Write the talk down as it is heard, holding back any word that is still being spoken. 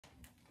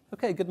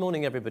Okay, good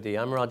morning, everybody.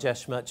 I'm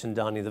Rajesh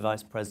Mirchandani, the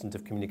Vice President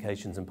of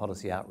Communications and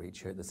Policy Outreach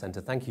here at the Centre.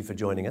 Thank you for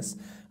joining us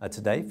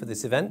today for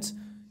this event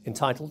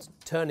entitled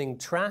Turning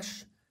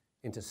Trash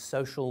into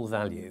Social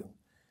Value.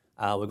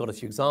 We've got a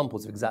few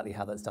examples of exactly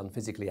how that's done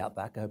physically out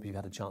back. I hope you've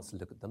had a chance to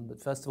look at them.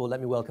 But first of all, let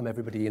me welcome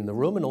everybody in the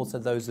room and also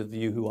those of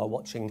you who are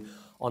watching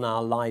on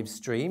our live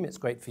stream. It's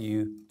great for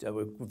you.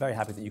 We're very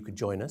happy that you could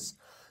join us.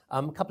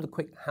 A couple of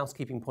quick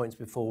housekeeping points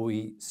before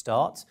we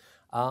start.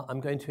 I'm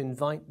going to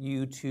invite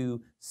you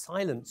to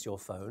silence your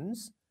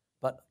phones,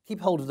 but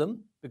keep hold of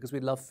them because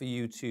we'd love for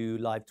you to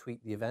live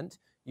tweet the event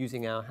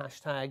using our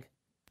hashtag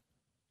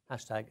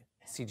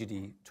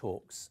CGD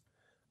Talks.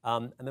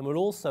 And then we'll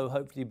also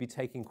hopefully be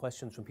taking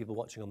questions from people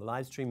watching on the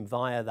live stream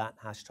via that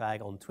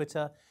hashtag on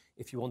Twitter.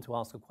 If you want to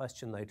ask a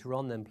question later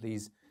on, then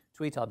please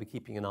tweet. I'll be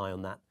keeping an eye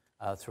on that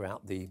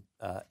throughout the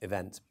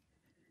event.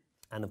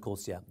 And of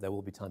course, there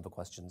will be time for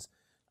questions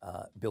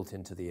built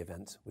into the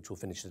event, which will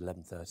finish at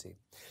 11:30.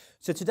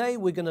 So today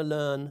we're going to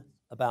learn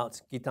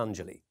about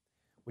Gitanjali,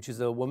 which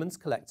is a women's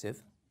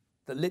collective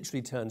that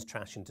literally turns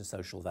trash into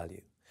social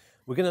value.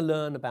 We're going to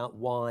learn about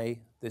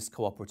why this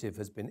cooperative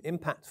has been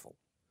impactful,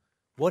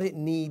 what it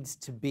needs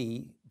to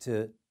be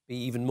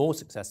even more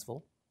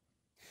successful,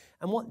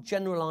 and what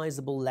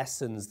generalizable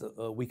lessons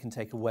that we can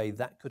take away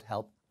that could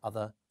help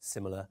other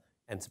similar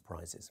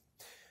enterprises.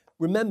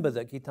 Remember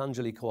that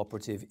Gitanjali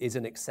Cooperative is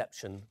an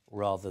exception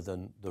rather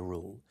than the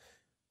rule.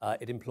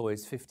 It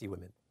employs 50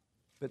 women,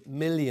 but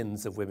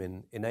millions of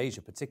women in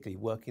Asia particularly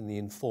work in the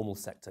informal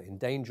sector in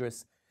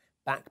dangerous,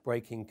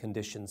 back-breaking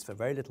conditions for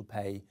very little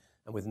pay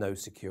and with no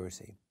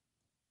security.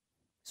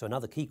 So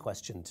another key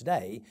question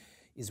today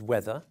is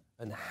whether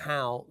and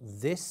how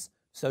this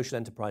social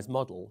enterprise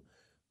model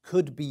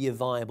could be a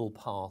viable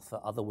path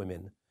for other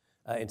women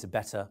into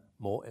better,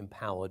 more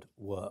empowered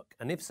work.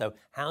 And if so,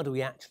 how do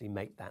we actually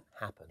make that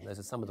happen? Those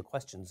are some of the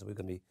questions that we're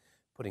going to be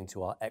putting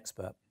to our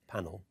expert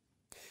panel.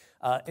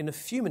 In a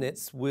few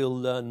minutes, we'll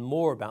learn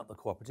more about the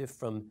cooperative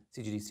from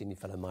CGD Senior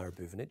Fellow Mayra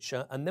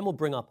Buvinic, and then we'll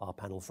bring up our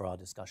panel for our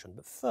discussion.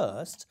 But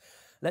first,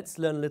 let's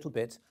learn a little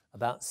bit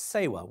about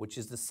SEWA, which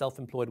is the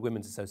Self-Employed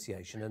Women's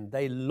Association, and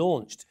they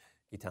launched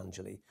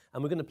Gitanjali.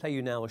 And we're going to play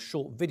you now a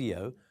short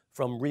video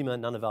from Rima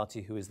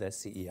Nanavati, who is their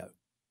CEO.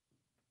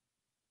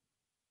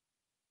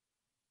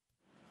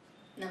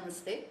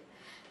 Namaste.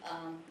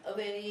 A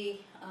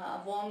very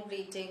warm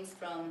greetings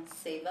from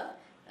SEWA,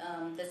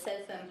 the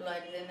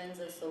Self-Employed Women's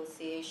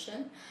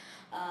Association.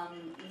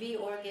 We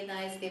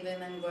organize the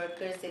women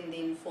workers in the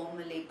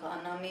informal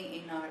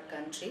economy in our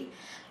country.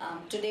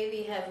 Today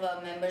we have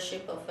a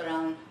membership of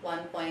around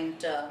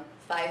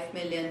 1.5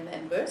 million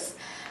members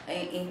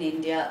in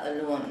India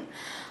alone.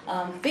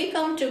 We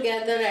come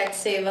together at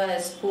SEWA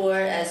as poor,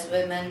 as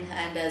women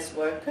and as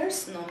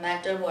workers, no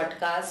matter what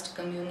caste,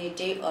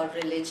 community or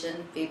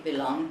religion we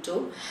belong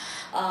to.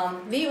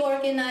 We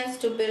organize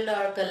to build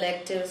our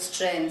collective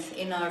strength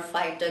in our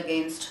fight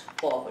against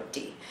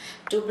poverty,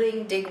 to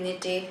bring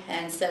dignity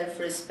and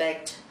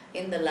self-respect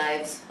in the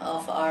lives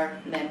of our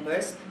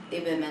members,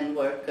 the women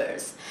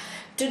workers.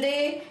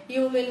 Today,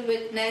 you will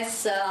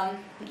witness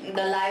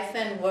the life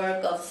and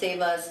work of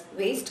SEWA's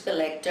waste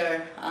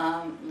collector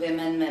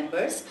women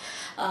members,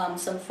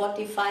 some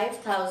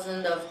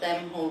 45,000 of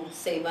them whom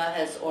SEWA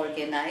has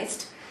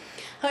organized.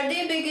 Her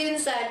day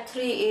begins at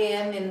 3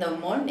 a.m. in the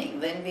morning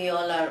when we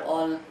all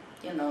are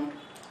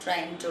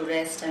trying to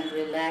rest and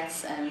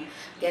relax and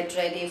get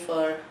ready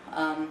for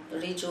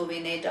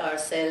rejuvenate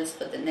ourselves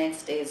for the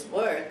next day's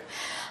work.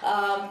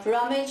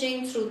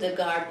 Rummaging through the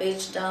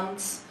garbage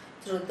dumps,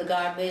 through the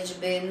garbage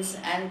bins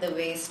and the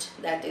waste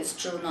that is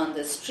strewn on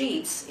the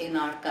streets in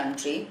our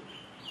country.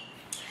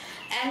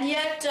 And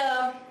yet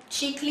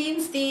she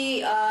cleans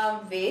the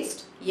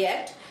waste,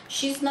 yet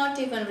she's not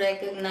even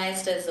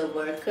recognized as a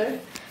worker.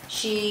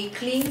 She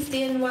cleans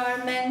the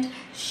environment,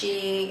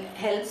 she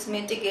helps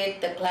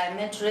mitigate the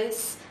climate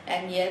risks,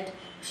 and yet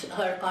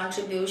her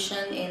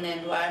contribution in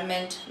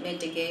environment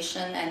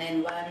mitigation and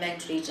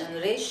environment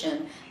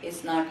regeneration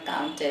is not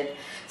counted.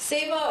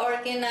 SEWA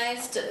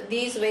organized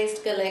these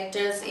waste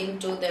collectors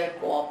into their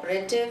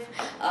cooperative,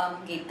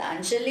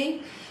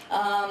 Gitanjali,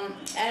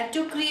 and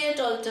to create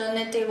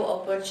alternative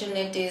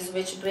opportunities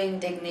which bring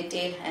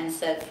dignity and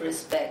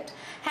self-respect.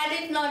 Had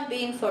it not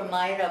been for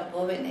Mayra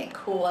Buvinic,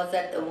 who was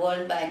at the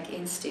World Bank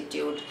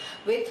Institute,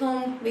 with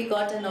whom we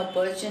got an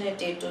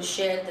opportunity to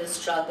share the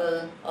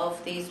struggle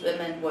of these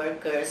women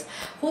workers,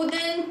 who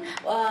then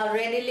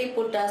readily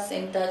put us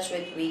in touch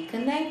with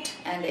WEConnect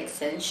and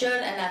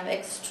Accenture, and I'm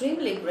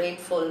extremely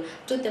grateful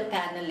to the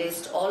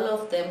panelists, all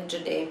of them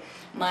today,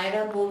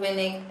 Mayra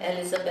Buvinic,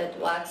 Elizabeth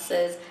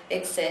Vazquez,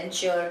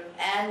 Accenture,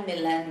 and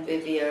Melanne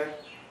Verveer.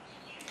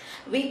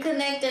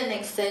 WEConnect and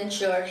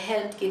Accenture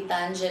helped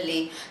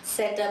Gitanjali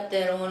set up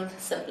their own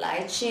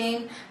supply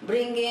chain,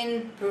 bring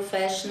in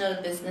professional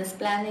business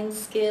planning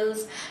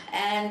skills,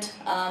 and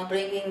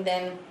making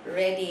them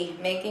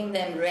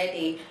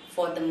ready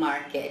for the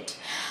market.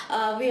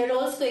 We are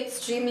also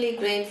extremely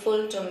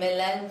grateful to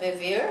Melanne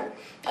Verveer,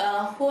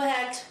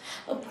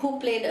 who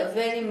played a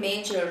very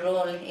major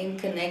role in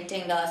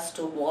connecting us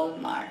to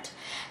Walmart.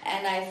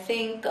 And I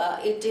think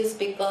it is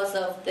because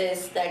of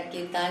this that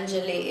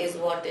Gitanjali is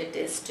what it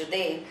is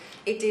today.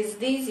 It is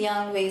these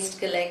young waste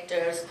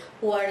collectors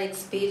who are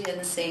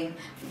experiencing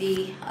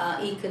the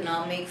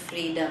economic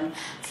freedom.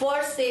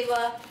 For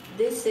SEWA,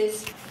 this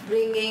is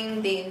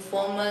bringing the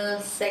informal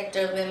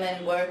sector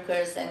women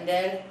workers and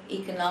their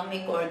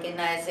economic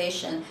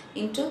organization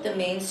into the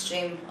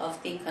mainstream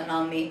of the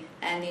economy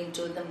and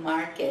into the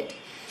market.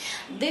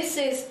 This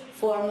is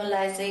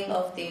formalizing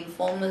of the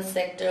informal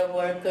sector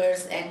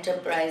workers,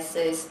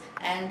 enterprises,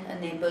 and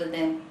enable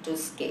them to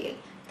scale.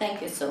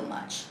 Thank you so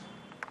much.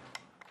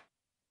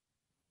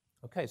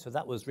 Okay, so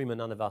that was Rima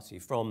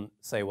Nanavati from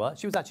SEWA.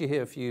 She was actually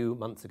here a few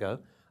months ago.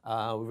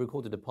 We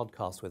recorded a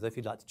podcast with her. If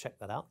you'd like to check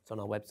that out, it's on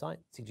our website,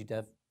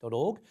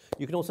 cgdev.org.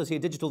 You can also see a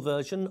digital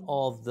version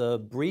of the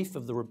brief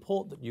of the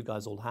report that you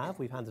guys all have.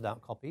 We've handed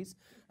out copies,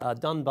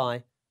 done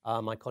by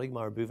my colleague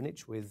Mayra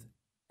Buvinic with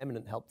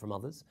eminent help from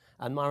others.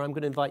 And Mayra, I'm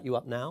going to invite you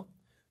up now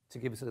to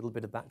give us a little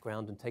bit of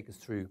background and take us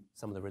through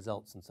some of the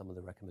results and some of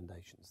the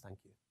recommendations. Thank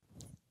you.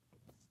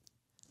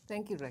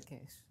 Thank you,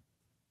 Rakesh.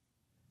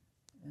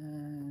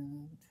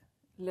 And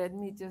let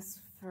me just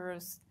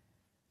first,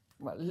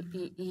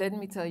 let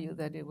me tell you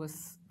that it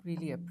was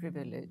really a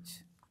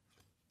privilege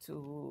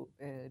to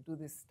do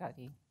this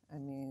study. I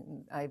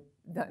mean, I've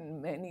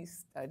done many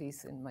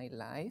studies in my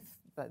life,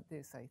 but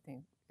this, I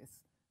think,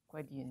 is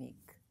quite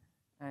unique.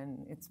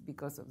 And it's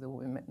because of the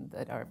women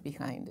that are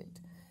behind it.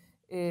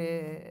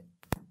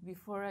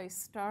 Before I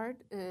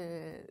start,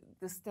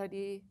 the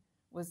study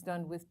was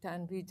done with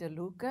Tanvi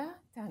Jaluka.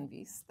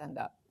 Tanvi, stand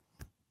up.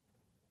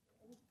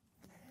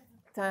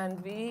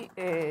 Tanvi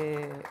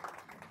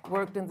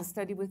worked in the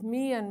study with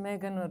me and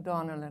Megan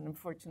O'Donnell, and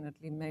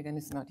unfortunately Megan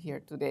is not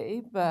here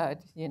today,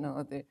 but you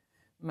know,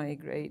 my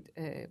great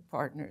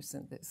partners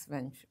in this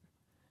venture.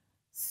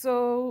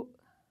 So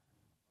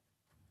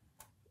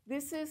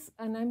this is,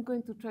 and I'm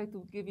going to try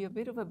to give you a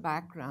bit of a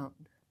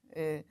background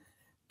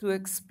to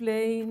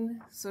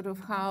explain sort of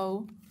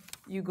how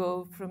you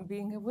go from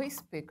being a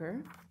waste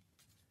picker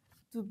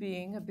to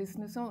being a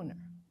business owner.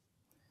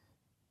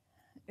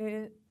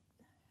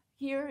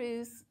 Here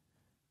is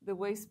the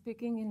waste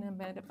picking in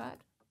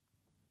Ahmedabad.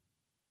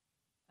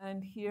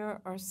 And here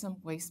are some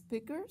waste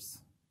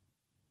pickers.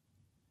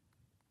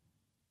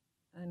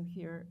 And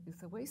here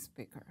is a waste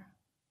picker.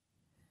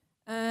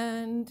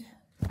 And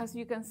as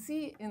you can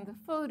see in the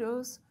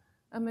photos,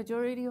 a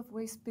majority of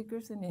waste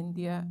pickers in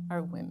India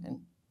are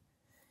women.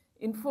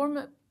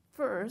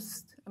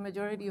 First, a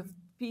majority of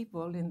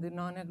people in the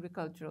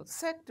non-agricultural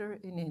sector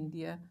in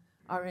India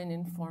are in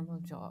informal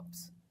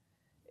jobs.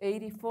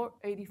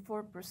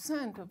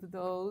 84% of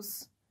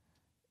those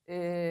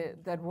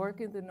that work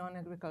in the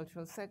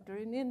non-agricultural sector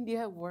in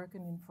India work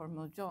in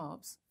informal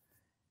jobs.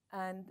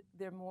 And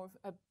there are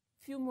a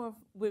few more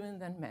women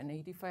than men.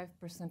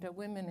 85% are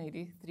women,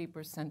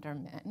 83% are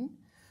men.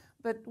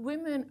 But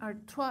women are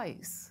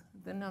twice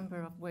the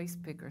number of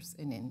waste pickers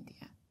in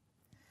India.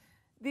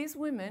 These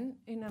women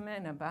in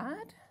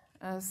Ahmedabad,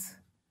 as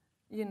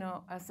you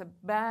know, as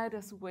bad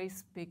as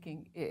waste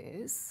picking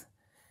is,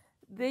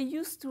 they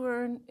used to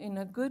earn in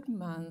a good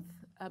month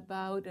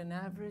about an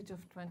average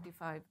of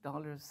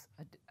 $25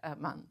 a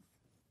month.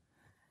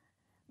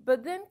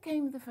 But then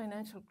came the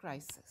financial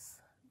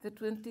crisis. The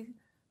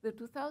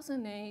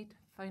 2008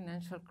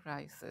 financial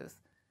crisis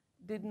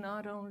did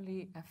not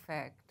only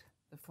affect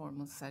the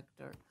formal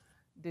sector,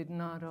 did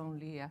not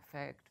only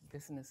affect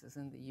businesses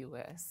in the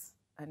US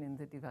and in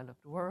the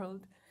developed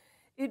world,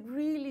 it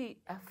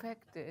really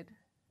affected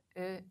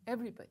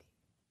everybody.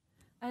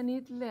 And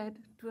it led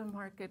to a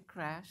market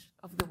crash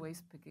of the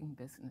waste picking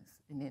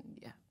business in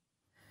India.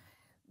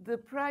 The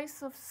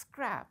price of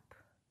scrap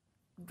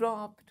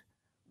dropped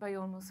by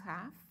almost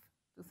half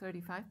to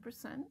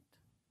 35%.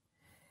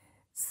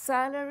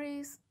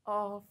 Salaries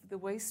of the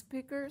waste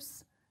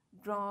pickers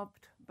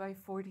dropped by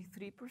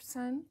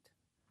 43%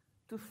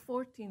 to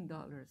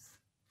 $14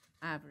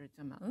 average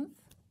a month.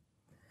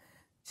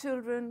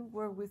 Children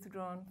were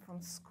withdrawn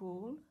from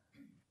school.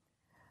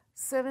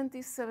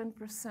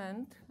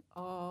 77%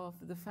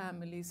 of the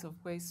families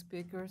of waste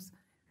pickers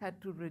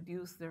had to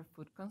reduce their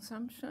food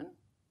consumption.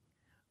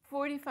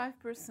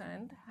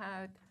 45%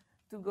 had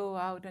to go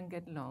out and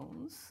get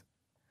loans.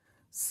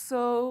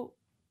 So,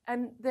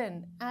 and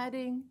then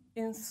adding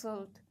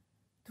insult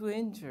to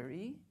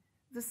injury,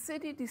 the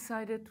city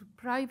decided to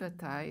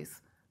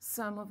privatize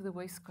some of the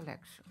waste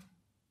collection.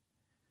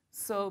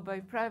 So by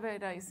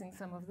privatizing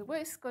some of the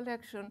waste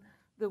collection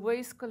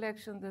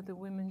that the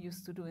women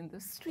used to do in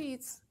the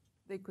streets,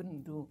 they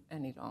couldn't do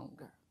any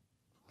longer.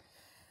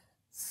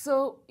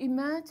 So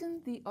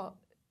imagine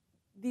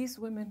these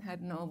women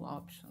had no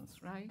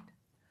options, right?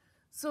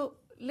 So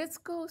let's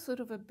go sort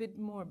of a bit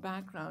more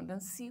background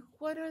and see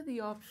what are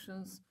the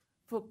options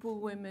for poor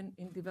women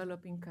in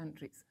developing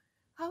countries.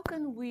 How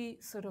can we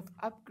sort of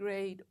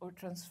upgrade or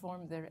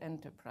transform their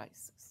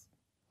enterprises?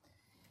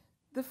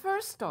 The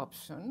first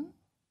option,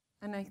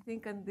 and I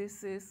think, and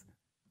this is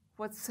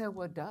what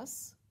SEWA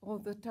does all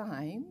the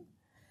time,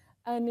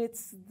 and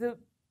it's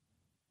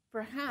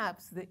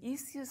perhaps the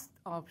easiest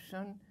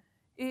option,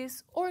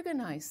 is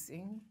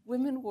organizing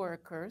women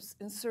workers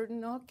in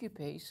certain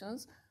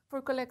occupations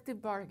for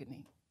collective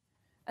bargaining.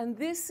 And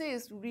this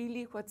is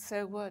really what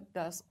SEWA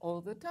does all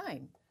the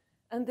time.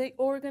 And they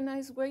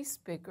organize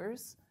waste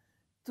pickers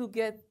to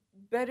get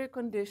better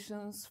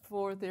conditions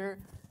for their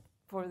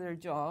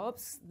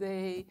jobs.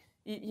 They,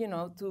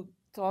 to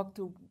talk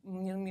to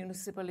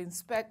municipal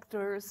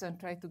inspectors and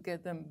try to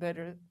get them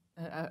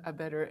a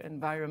better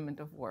environment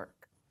of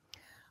work.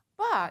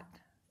 But,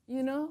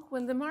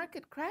 when the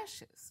market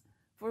crashes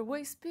for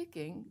waste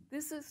picking,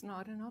 this is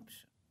not an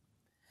option.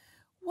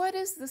 What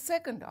is the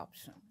second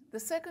option? The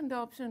second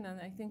option,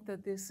 and I think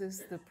that this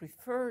is the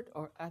preferred,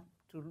 or up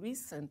to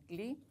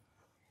recently,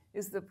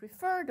 is the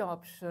preferred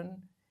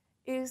option,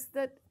 is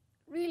that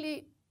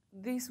really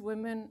these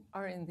women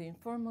are in the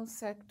informal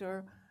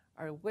sector,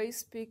 are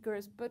waste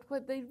pickers, but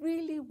what they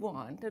really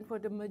want, and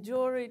what the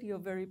majority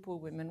of very poor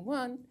women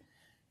want,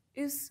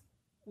 is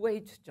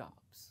wage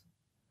jobs.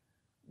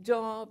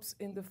 Jobs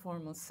in the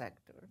formal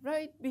sector,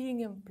 right?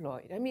 Being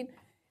employed. I mean,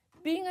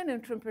 being an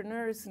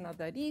entrepreneur is not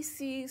that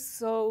easy,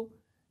 so,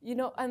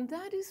 and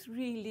that is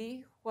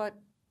really what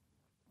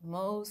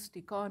most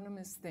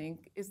economists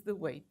think is the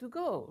way to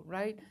go,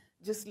 right?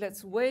 Just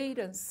let's wait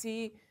and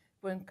see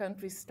when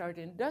countries start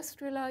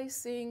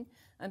industrializing,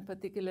 and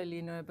particularly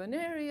in urban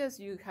areas,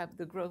 you have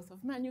the growth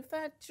of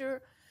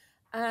manufacture,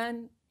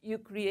 and you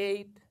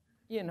create,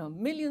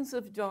 millions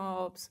of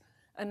jobs,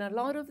 and a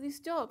lot of these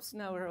jobs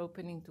now are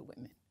opening to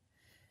women.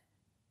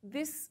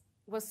 This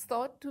was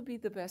thought to be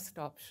the best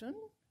option,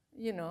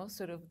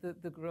 sort of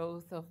the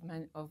growth of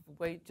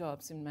wage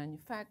jobs in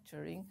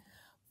manufacturing.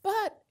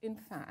 But in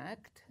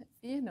fact,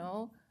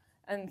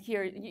 and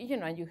here,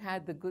 you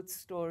had the good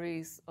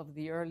stories of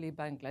the early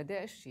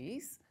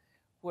Bangladeshis,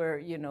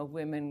 where,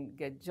 women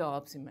get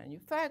jobs in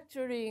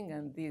manufacturing,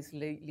 and this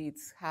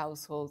leads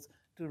households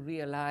to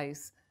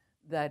realize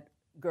that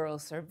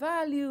girls are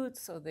valued,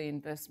 so they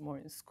invest more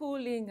in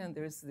schooling, and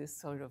there's this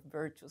sort of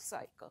virtuous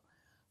cycle.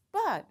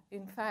 But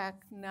in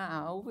fact,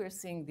 now we're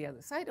seeing the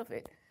other side of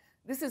it.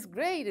 This is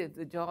great if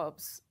the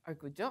jobs are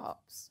good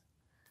jobs,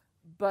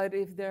 but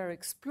if they're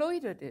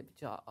exploitative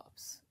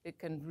jobs, it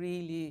can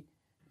really,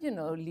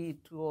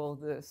 lead to all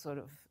the sort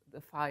of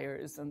the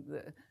fires and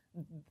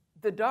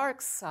the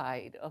dark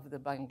side of the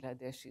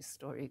Bangladeshi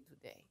story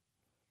today.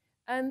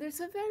 And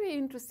there's a very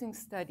interesting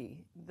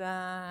study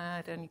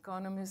that an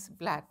economist,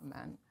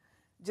 Blackman,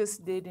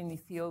 just did in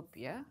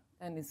Ethiopia,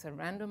 and it's a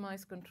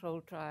randomized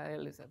control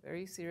trial, it's a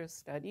very serious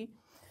study,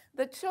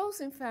 that shows,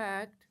 in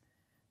fact,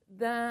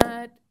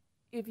 that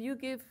if you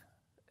give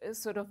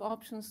sort of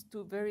options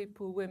to very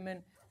poor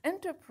women,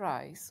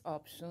 enterprise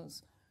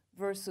options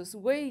versus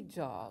wage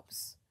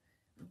jobs,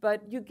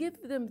 but you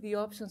give them the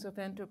options of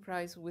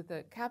enterprise with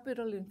a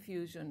capital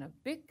infusion, a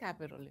big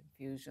capital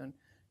infusion,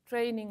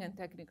 training and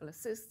technical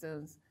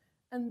assistance,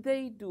 and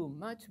they do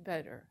much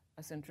better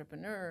as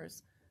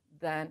entrepreneurs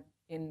than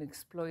in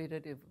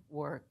exploitative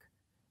work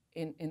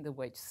in the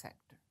wage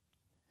sector.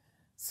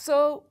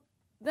 So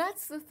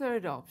that's the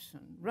third option,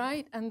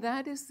 right? And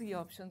that is the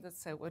option that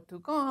SEWA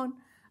took on,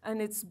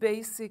 and it's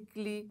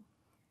basically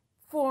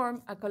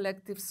form a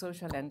collective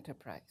social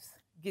enterprise,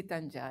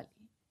 Gitanjali.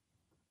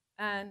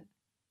 And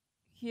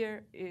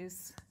here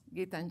is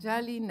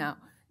Gitanjali now.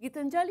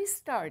 Gitanjali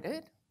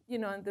started,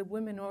 and the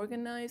women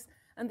organized,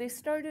 and they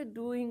started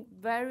doing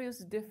various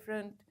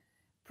different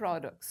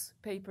products,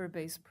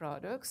 paper-based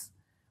products.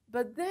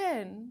 But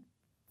then,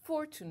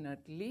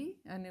 fortunately,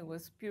 and it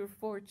was pure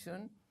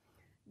fortune,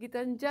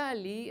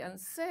 Gitanjali and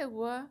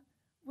SEWA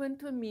went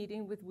to a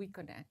meeting with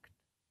WEConnect.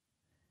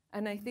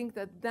 And I think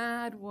that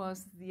that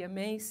was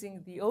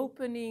the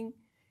opening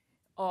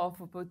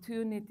of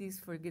opportunities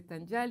for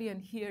Gitanjali,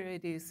 and here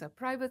it is a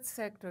private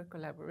sector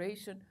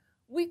collaboration.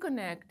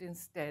 WEConnect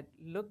instead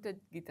looked at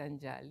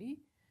Gitanjali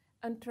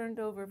and turned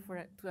over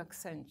to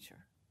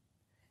Accenture.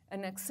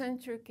 And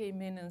Accenture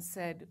came in and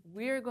said,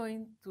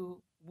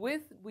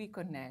 with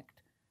WEConnect,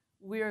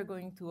 we are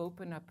going to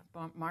open up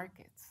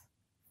markets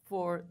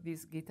for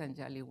these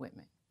Gitanjali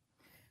women.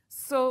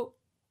 So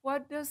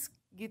what does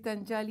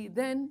Gitanjali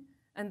then?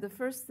 And the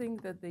first thing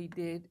that they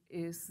did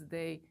is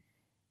they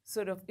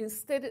sort of,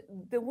 instead,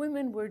 the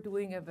women were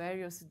doing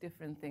various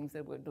different things.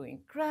 They were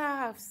doing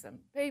crafts and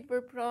paper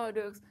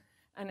products,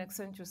 and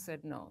Accenture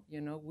said, no,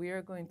 we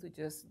are going to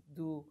just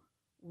do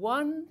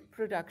one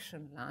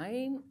production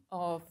line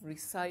of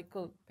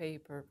recycled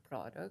paper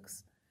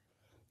products.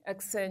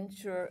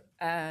 Accenture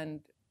and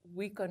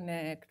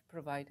WEConnect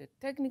provided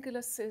technical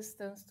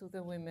assistance to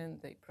the women.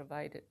 They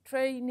provided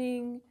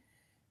training,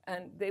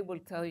 and they will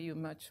tell you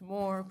much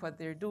more what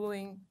they're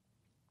doing.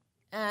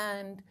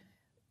 And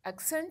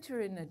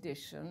Accenture, in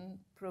addition,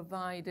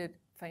 provided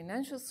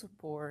financial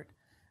support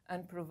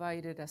and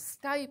provided a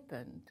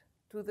stipend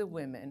to the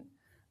women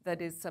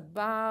that is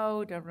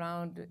around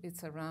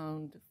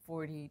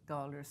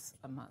 $40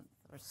 a month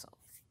or so.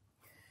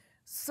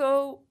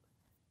 So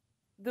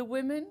the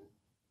women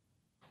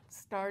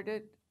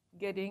started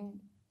getting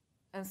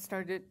and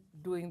started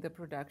doing the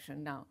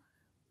production. Now,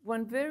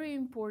 one very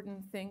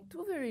important thing,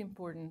 two very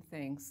important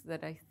things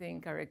that I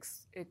think are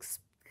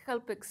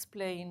help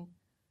explain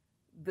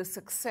the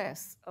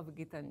success of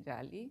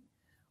Gitanjali.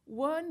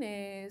 One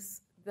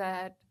is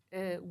that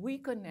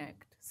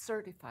WEConnect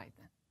certified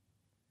them.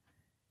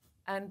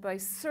 And by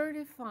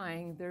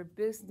certifying their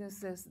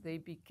businesses,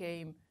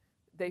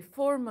 they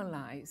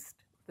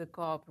formalized the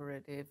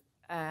cooperative,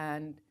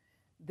 and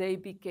they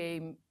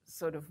became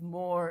sort of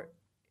more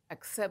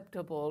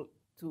acceptable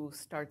to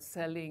start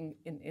selling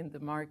in the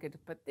market,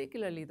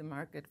 particularly the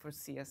market for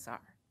CSR.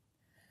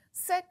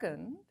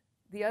 Second,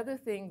 the other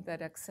thing that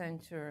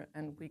Accenture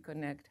and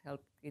WEConnect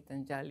helped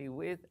Gitanjali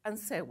with, and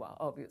SEWA,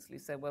 obviously,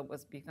 SEWA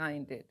was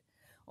behind it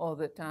all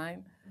the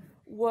time,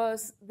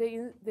 was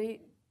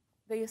they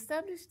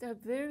established a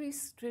very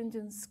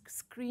stringent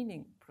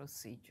screening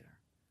procedure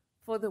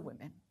for the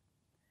women.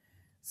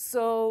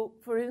 So,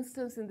 for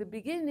instance, in the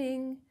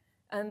beginning,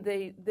 and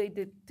they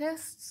did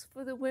tests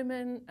for the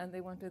women, and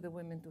they wanted the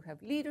women to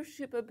have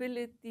leadership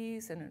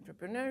abilities and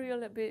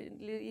entrepreneurial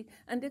ability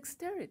and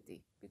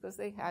dexterity, because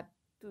they had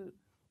to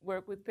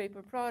work with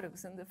paper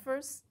products. In the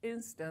first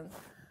instance,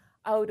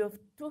 out of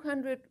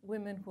 200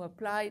 women who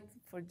applied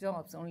for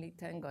jobs, only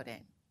 10 got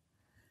in.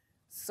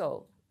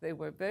 So they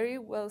were very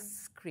well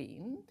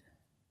screened.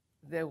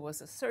 There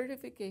was a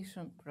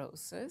certification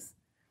process,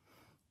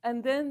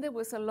 and then there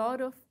was a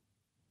lot of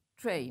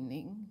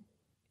training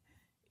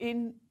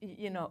in,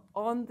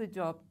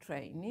 on-the-job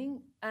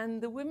training,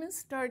 and the women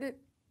started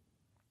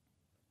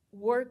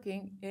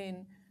working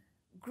in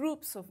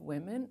groups of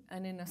women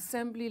and in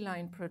assembly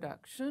line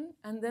production.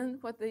 And then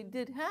what they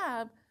did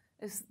have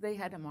is they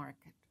had a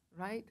market,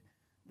 right?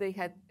 They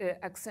had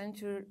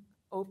Accenture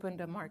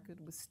opened a market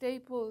with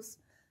Staples,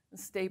 and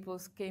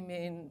Staples came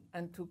in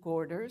and took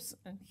orders,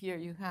 and here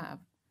you have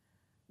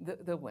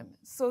the women.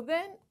 So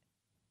then,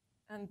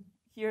 and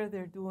here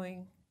they're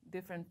doing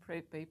different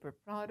paper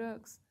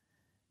products.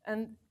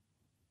 And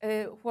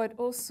what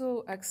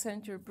also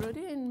Accenture brought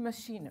in,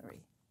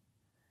 machinery.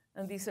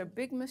 And these are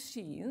big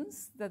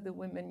machines that the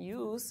women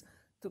use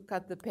to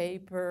cut the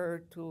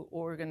paper, to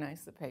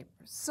organize the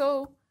paper.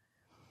 So,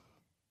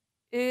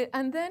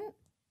 and then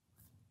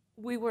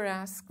we were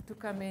asked to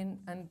come in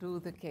and do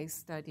the case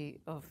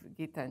study of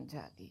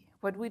Gitanjali.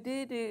 What we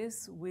did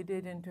is we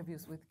did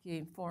interviews with key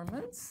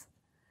informants.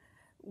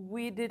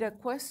 We did a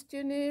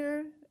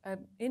questionnaire,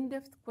 an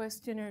in-depth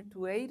questionnaire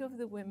to 8 of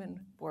the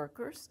women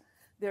workers.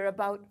 There are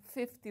about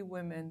 50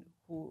 women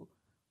who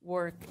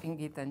work in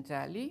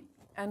Gitanjali,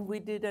 and we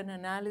did an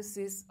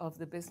analysis of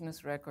the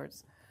business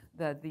records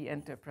that the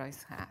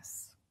enterprise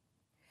has.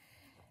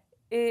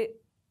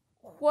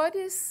 What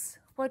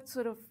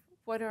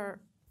are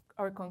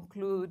our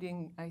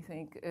concluding, I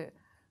think,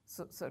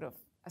 sort of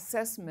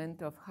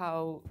assessment of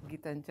how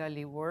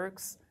Gitanjali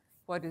works?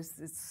 What is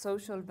its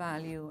social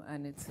value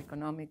and its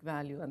economic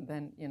value? And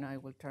then, I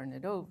will turn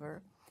it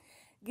over.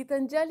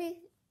 Gitanjali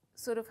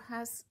sort of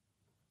has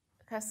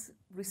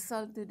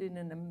resulted in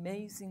an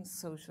amazing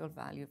social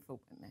value for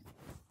women.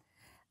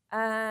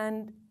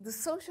 And the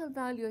social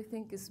value, I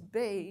think, is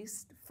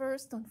based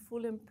first on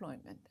full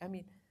employment. I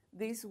mean,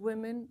 these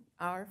women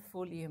are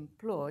fully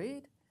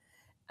employed,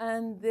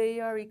 and they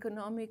are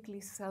economically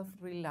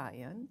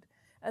self-reliant,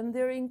 and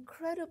they're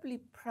incredibly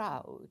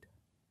proud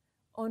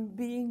on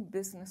being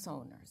business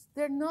owners.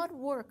 They're not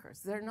workers,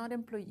 they're not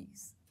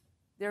employees,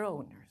 they're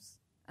owners,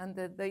 and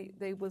that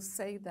they will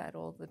say that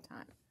all the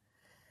time.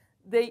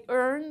 Their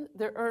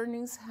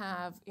earnings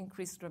have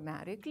increased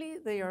dramatically.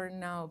 They earn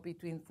now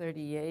between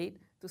 $38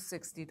 to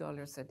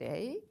 $60 a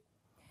day.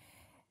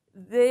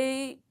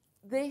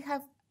 They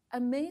have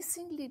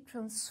amazingly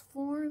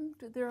transformed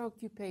their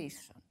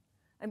occupation.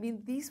 I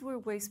mean, these were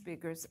waste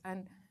pickers,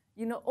 and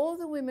all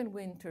the women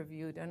we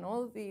interviewed and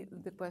all the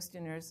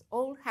questionnaires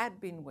all had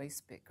been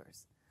waste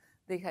pickers.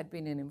 They had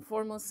been in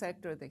informal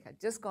sector, they had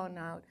just gone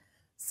out.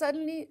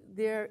 Suddenly,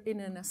 they're in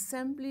an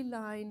assembly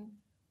line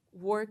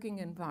working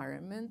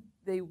environment.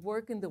 They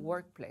work in the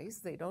workplace,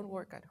 they don't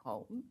work at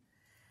home,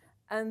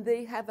 and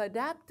they have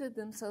adapted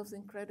themselves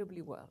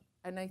incredibly well.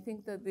 And I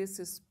think that this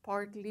is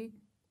partly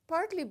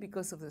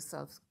because of the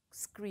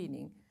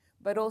self-screening,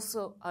 but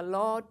also a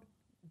lot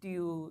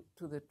due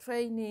to the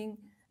training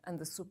and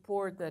the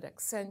support that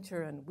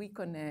Accenture and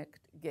WEConnect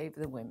gave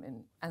the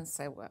women, and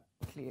SEWA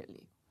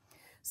clearly.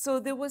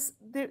 So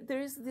there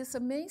is this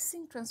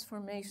amazing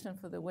transformation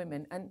for the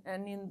women,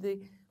 and in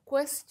the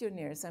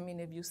questionnaires, I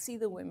mean, if you see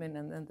the women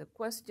and then the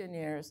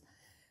questionnaires,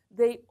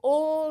 they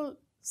all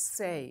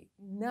say,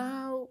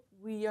 now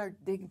we are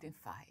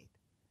dignified.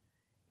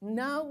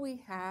 Now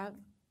we have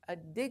a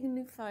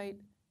dignified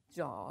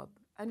job,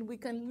 and we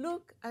can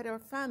look at our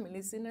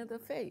families in the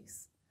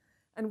face.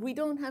 And we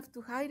don't have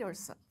to hide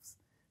ourselves,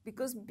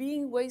 because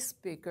being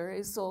waste picker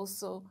is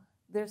also,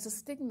 there's a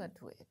stigma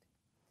to it.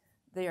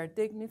 They are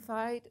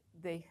dignified,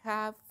 they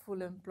have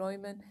full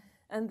employment,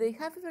 and they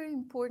have, very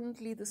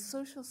importantly, the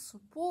social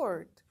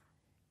support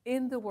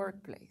in the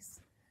workplace.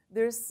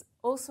 There's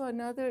also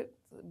another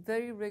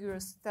very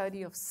rigorous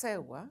study of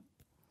SEWA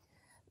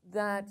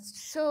that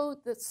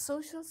showed that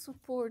social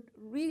support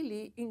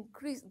really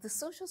increased, the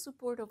social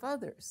support of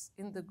others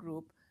in the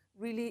group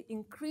really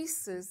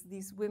increases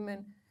these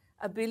women's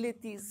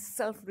abilities,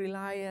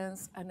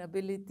 self-reliance, and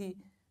ability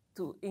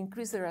to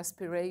increase their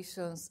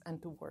aspirations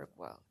and to work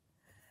well.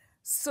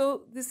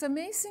 So this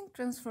amazing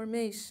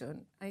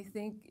transformation, I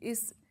think,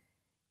 is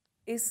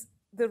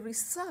the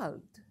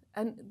result,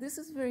 and this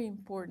is very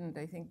important,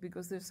 I think,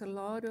 because there's a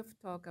lot of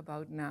talk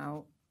about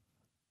now,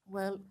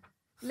 well,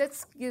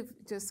 let's give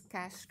just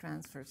cash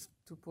transfers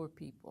to poor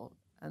people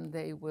and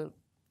they will,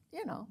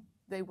 you know,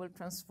 they will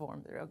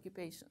transform their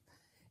occupation.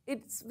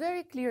 It's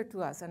very clear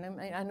to us,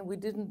 and we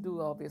didn't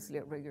do obviously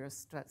a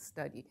rigorous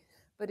study,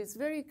 but it's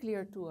very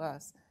clear to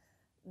us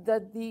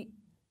that the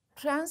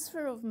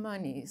transfer of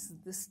monies,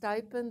 the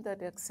stipend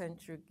that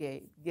Accenture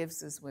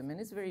gives these women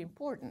is very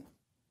important,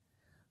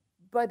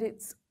 but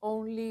it's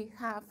only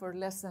half or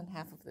less than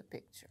half of the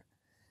picture.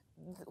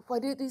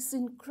 What it is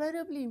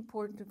incredibly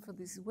important for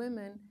these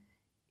women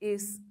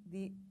is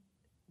the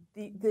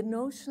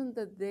notion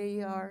that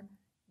they are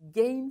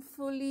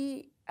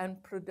gainfully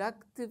and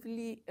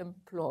productively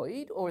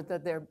employed, or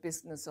that they're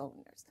business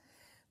owners.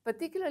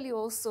 Particularly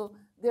also,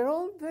 they're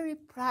all very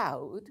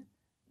proud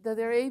that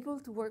they're able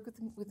to work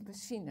with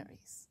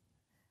machineries.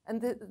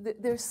 And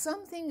there's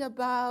something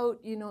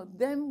about, you know,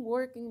 them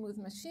working with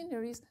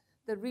machineries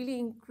that really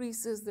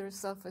increases their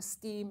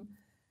self-esteem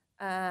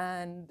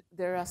and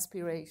their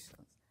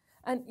aspirations.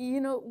 And, you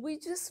know, we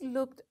just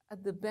looked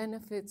at the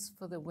benefits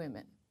for the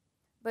women.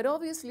 But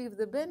obviously, if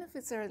the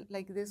benefits are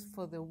like this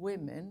for the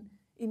women,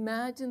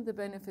 imagine the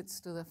benefits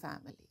to the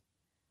family.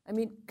 I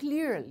mean,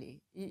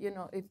 clearly, you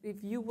know,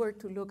 if you were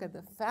to look at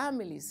the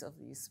families of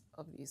these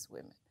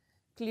women,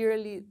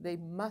 clearly they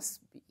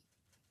must be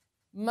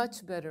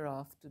much better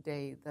off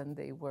today than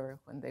they were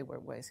when they were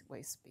waste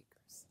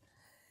speakers.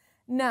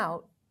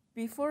 Now,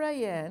 before I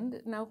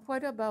end, now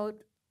what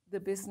about the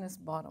business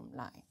bottom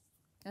line?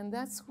 And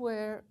that's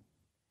where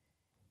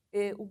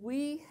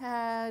we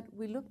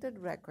looked at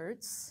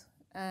records,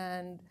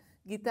 and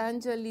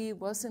Gitanjali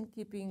wasn't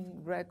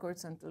keeping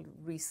records until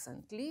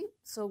recently,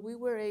 so we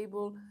were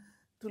able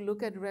to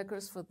look at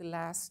records for the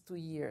last 2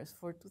 years,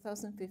 for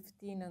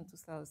 2015 and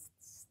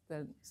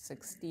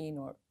 2016,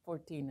 or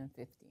 14 and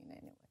 15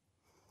 anyway.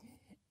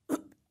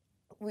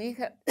 We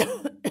have,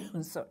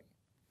 sorry,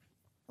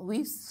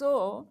 we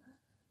saw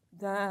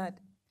that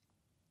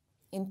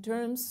in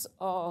terms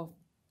of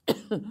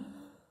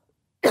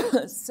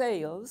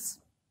sales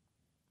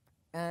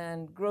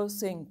and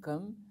gross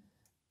income,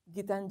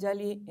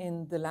 Gitanjali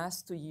in the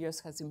last 2 years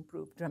has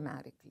improved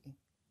dramatically.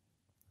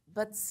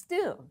 But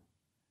still,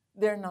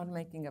 they're not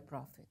making a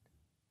profit.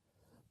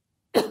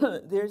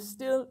 They're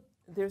still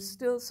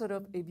sort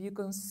of, if you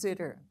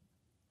consider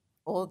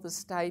all the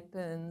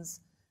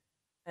stipends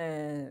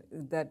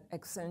that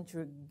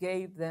Accenture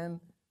gave them,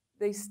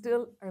 they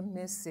still are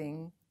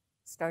missing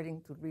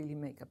starting to really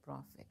make a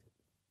profit.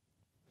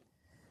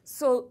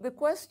 So the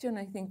question,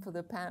 I think, for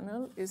the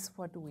panel is,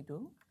 what do we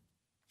do?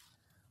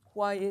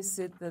 Why is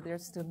it that they're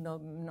still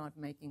not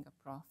making a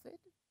profit?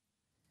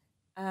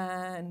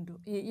 And,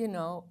 you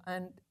know,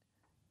 and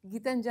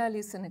Gitanjali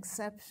is an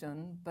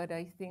exception, but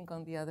I think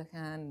on the other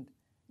hand,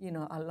 you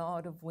know, a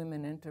lot of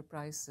women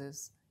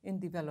enterprises in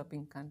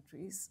developing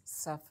countries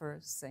suffer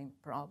same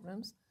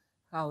problems.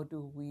 How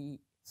do we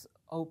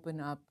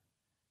open up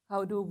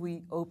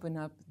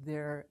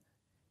their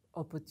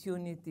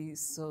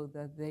opportunities so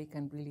that they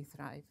can really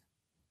thrive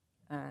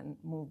and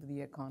move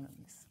the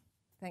economies?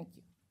 Thank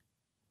you.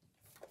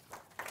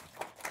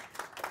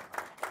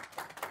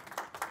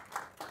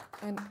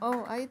 And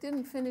oh, I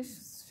didn't finish.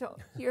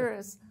 Here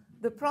is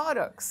the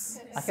products.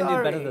 I can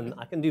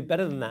do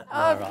better than that,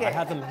 Mayra. Okay. I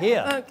have them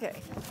here. Okay.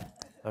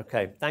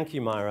 Okay. Thank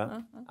you,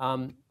 Mayra.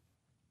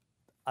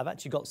 I've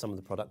actually got some of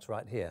the products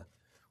right here,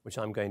 which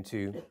I'm going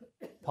to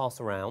pass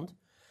around.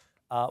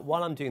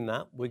 While I'm doing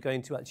that, we're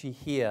going to actually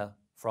hear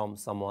from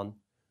someone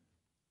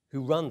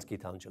who runs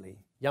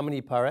Gitanjali,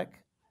 Yamini Parekh.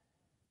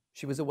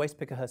 She was a waste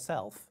picker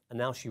herself, and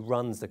now she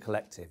runs the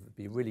collective. It'd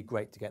be really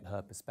great to get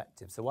her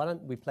perspective. So why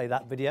don't we play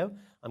that video?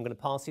 I'm going to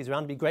pass these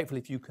around. I'd be grateful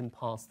if you can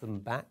pass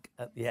them back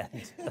at the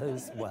end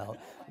as well.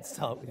 Let's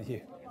start with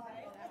you.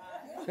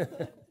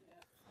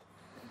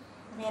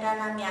 मेरा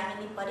नाम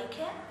यामिनी परीख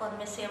है और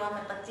मैं सेवा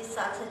में 25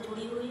 साल से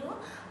जुड़ी हुई हूँ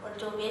और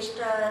जो वेस्ट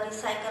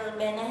रिसाइकल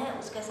बहनें हैं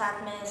उसके साथ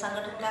मैं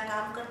संगठन का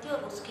काम करती हूँ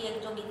और उसकी एक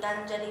जो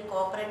गीतांजलि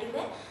कोऑपरेटिव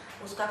है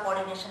उसका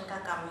कोऑर्डिनेशन का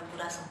काम मैं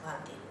पूरा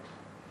संभालती हूँ।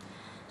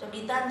 जो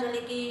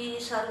गीतांजलि की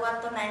शुरुआत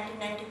तो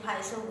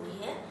 1995 से हुई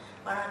है,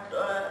 पर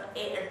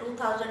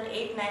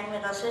 2008-9 में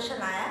रिसेशन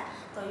आया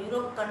तो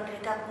यूरोप कंट्री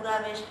का पूरा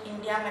वेस्ट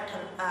इंडिया में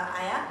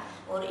आया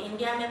और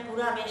इंडिया में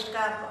पूरा वेस्ट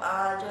का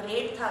जो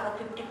रेट था वो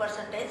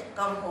 50%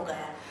 कम हो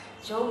गया।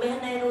 जो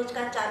बहनें रोज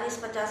का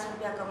 40-50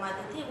 रुपया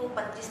कमाती थी वो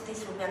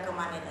 25-30 रुपया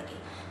कमाने लगी।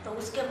 तो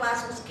उसके पास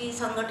उसकी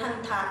संगठन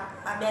था,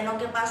 बहनों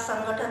के पास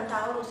संगठन था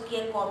और उसकी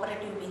एक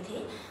कोऑपरेटिव भी थी।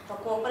 तो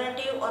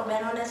कोऑपरेटिव और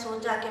बहनों ने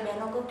सोचा कि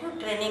बहनों को क्यों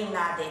ट्रेनिंग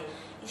ना दे,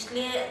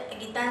 इसलिए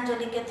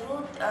गीतांजलि के थ्रू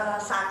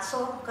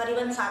 700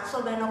 करीबन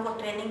 700 बहनों को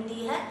ट्रेनिंग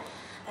दी है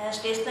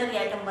स्टेशनरी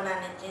आइटम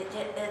बनाने,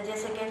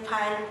 जैसे कि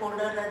file,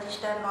 folder,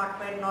 register,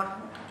 notepad,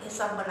 note ये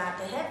सब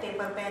बनाते हैं,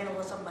 पेपर पेन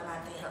वो सब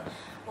बनाते हैं।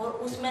 और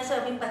उसमें से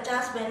अभी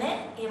 50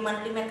 बहनें ये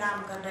मंडली में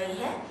काम कर रही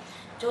है।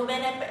 जो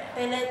बहनें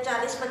पहले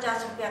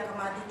 40-50 रुपया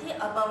कमाती थी,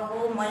 अब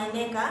वो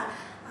महीने का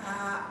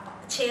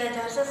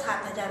 6,000 से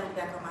 7,000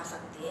 रुपया कमा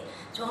सकती है।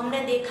 जो हमने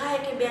देखा है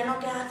कि बहनों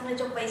के हाथ में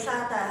जो पैसा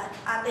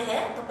आते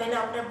हैं तो पहले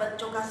अपने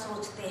बच्चों का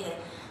सोचते हैं,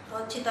 तो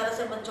अच्छी तरह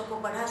से बच्चों को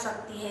पढ़ा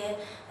सकती है।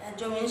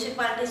 जो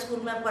म्यूनसिपालिटी स्कूल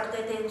में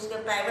पढ़ते थे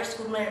उसके प्राइवेट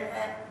स्कूल में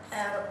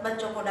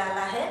बच्चों को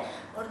डाला है,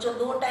 और जो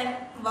 2 टाइम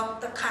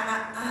वक्त खाना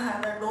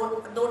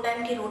 2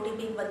 टाइम की रोटी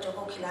भी बच्चों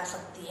को खिला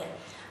सकती है।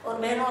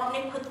 और बहनों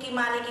अपनी खुद की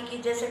मालिकी की,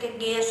 जैसे कि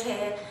गैस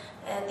है,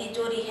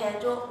 तिजोरी है,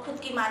 जो खुद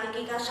की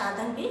मालिकी का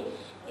साधन भी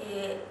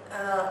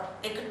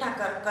इकट्ठा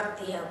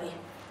करती है अभी।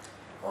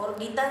 और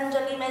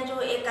गीतांजलि में जो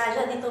एक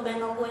आज़ादी तो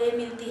बहनों को ये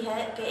मिलती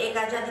है कि एक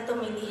आज़ादी तो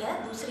मिली है,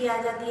 दूसरी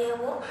आज़ादी है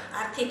वो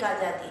आर्थिक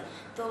आज़ादी।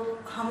 तो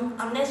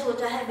हमने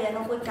सोचा है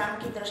बहनों को काम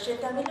की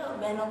दृश्यता मिले और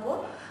बहनों को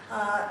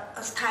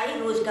स्थायी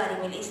रोजगारी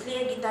मिले,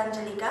 इसलिए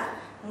गीतांजलि का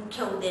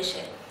मुख्य उद्देश्य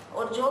है।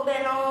 और जो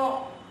बहनों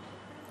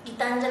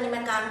गीतांजलि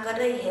में काम कर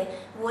रही है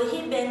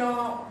वही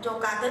बहनों जो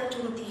कागज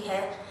चुनती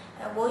है,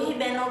 वही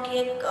बहनों की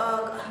एक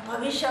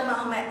भविष्य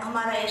में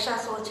हमारा ऐसा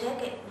सोच है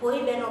कि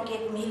वही बहनों की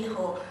एक मिल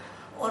हो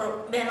और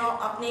बहनों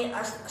अपनी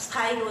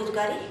स्थायी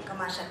रोजगारी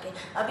कमा सके।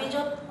 अभी जो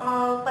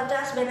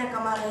 50 बहनें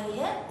कमा रही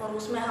है और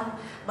उसमें हम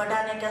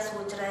बढ़ाने का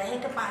सोच रहे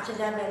हैं कि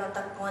 5,000 बहनों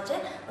तक पहुँचे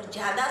और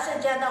ज़्यादा से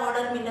ज़्यादा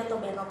ऑर्डर मिले तो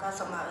बहनों का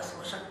समावेश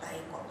हो सकता है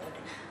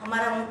कोऑपरेटिव।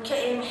 हमारा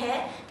मुख्य एम है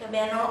कि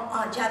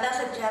बहनों ज़्यादा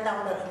से ज़्यादा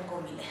ऑर्डर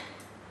उनको मिले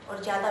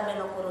और ज़्यादा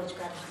बहनों को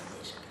रोजगार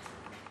दे सके।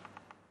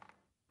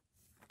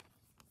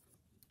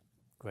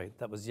 Great.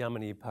 That was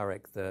Yamini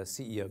Parekh, the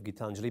CEO of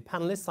Gitanjali.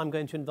 Panelists, I'm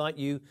going to invite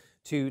you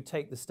to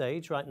take the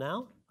stage right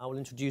now. I will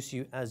introduce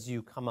you as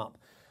you come up.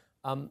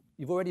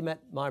 You've already met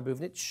Mayra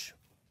Buvinic.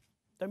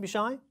 Don't be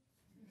shy.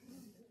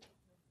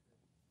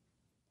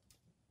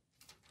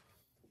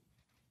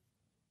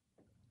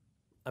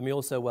 And we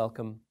also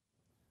welcome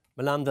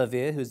Melanne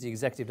Verveer, who's the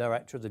Executive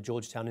Director of the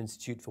Georgetown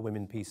Institute for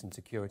Women, Peace and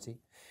Security.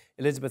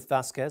 Elizabeth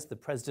Vazquez, the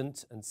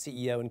President and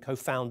CEO and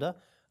co-founder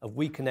of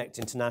WEConnect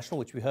International,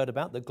 which we heard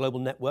about, the global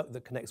network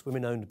that connects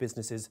women-owned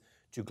businesses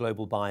to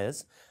global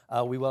buyers.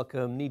 We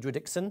welcome Nedra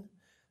Dickson,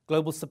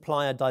 Global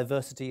Supplier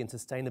Diversity and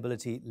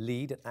Sustainability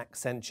Lead at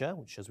Accenture,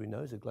 which, as we know,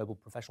 is a global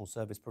professional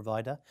service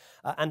provider,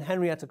 and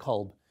Henriette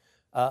Kolb,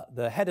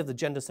 the head of the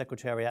Gender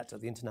Secretariat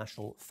at the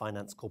International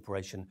Finance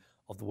Corporation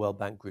of the World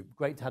Bank Group.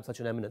 Great to have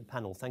such an eminent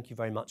panel. Thank you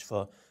very much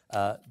for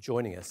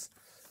joining us.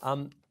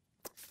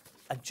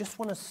 I just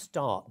want to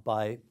start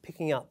by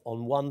picking up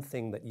on one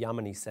thing that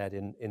Yamini said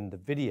in the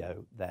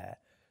video there,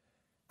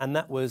 and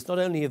that was not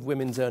only have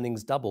women's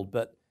earnings doubled,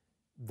 but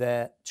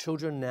their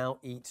children now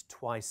eat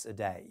twice a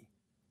day.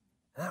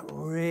 And that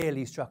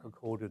really struck a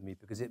chord with me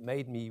because it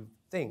made me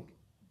think,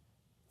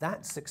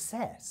 that's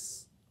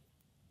success.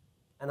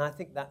 And I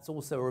think that's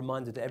also a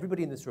reminder to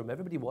everybody in this room,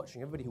 everybody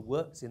watching, everybody who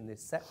works in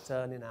this sector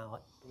and in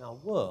our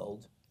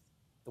world,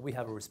 that we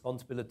have a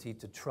responsibility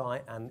to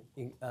try and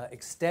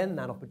extend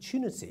that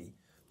opportunity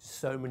to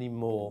so many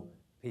more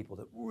people.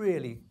 That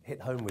really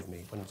hit home with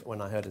me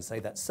when I heard her say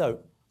that. So,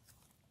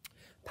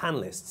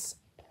 panelists,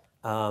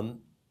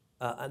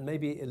 and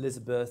maybe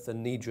Elizabeth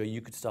and Nedra,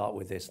 you could start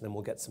with this, and then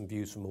we'll get some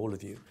views from all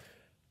of you.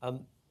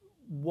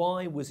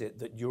 Why was it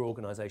that your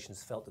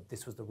organizations felt that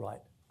this was the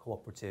right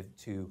cooperative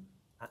to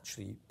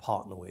actually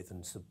partner with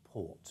and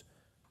support?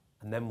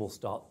 And then we'll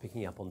start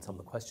picking up on some of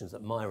the questions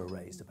that Mayra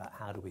raised about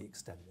how do we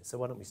extend this. So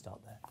why don't we start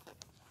there?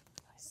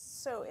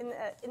 So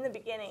in the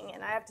beginning,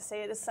 and I have to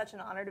say it is such an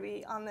honor to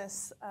be on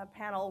this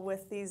panel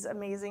with these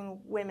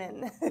amazing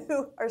women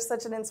who are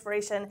such an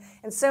inspiration,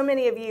 and so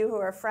many of you who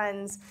are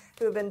friends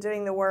who have been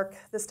doing the work,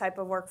 this type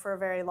of work, for a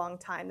very long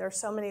time. There are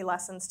so many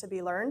lessons to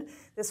be learned.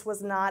 This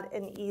was not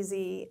an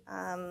easy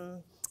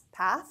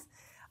path,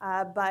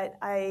 but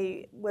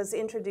I was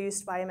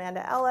introduced by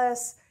Amanda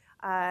Ellis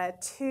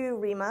to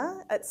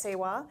Rima at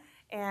SEWA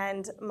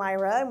and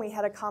Mayra, and we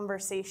had a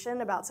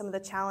conversation about some of the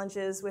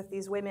challenges with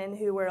these women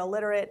who were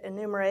illiterate,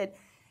 enumerate,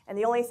 and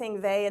the only thing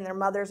they and their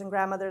mothers and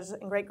grandmothers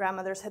and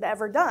great-grandmothers had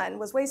ever done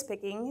was waste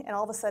picking, and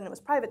all of a sudden it was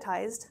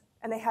privatized,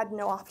 and they had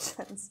no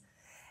options.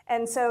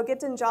 And so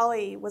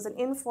Gitanjali was an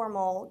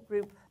informal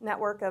group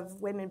network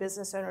of women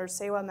business owners,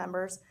 SEWA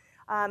members,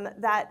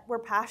 that were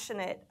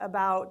passionate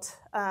about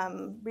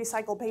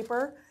recycled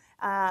paper,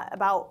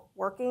 about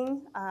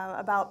working,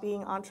 about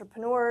being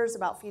entrepreneurs,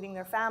 about feeding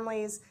their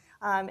families.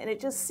 And it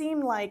just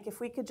seemed like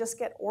if we could just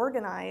get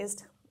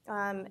organized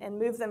and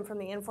move them from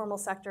the informal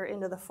sector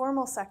into the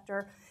formal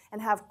sector and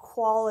have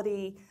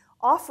quality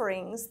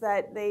offerings,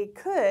 that they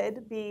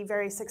could be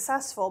very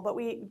successful. But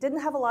we didn't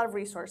have a lot of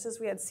resources.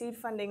 We had seed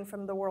funding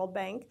from the World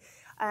Bank,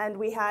 and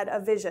we had a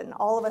vision.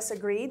 All of us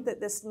agreed that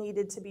this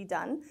needed to be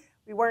done.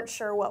 We weren't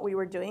sure what we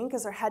were doing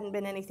because there hadn't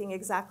been anything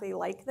exactly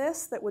like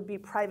this that would be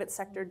private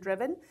sector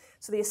driven.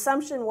 So the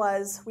assumption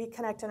was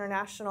WEConnect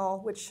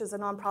International, which is a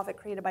nonprofit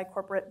created by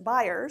corporate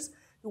buyers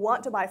who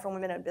want to buy from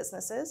women-owned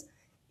businesses.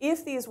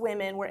 If these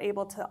women were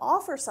able to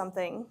offer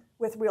something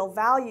with real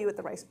value at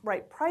the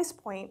right price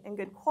point and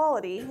good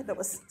quality that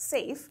was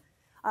safe,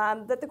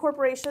 that the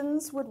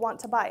corporations would want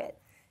to buy it.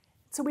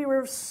 So we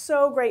were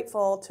so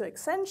grateful to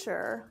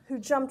Accenture, who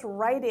jumped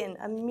right in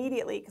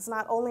immediately, because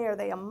not only are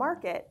they a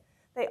market,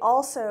 they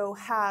also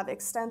have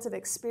extensive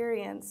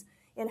experience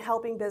in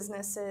helping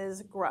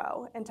businesses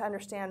grow and to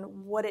understand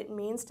what it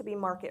means to be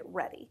market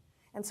ready.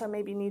 And so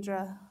maybe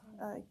Nedra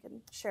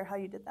can share how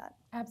you did that.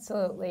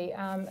 Absolutely.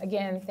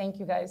 Again, thank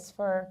you guys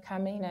for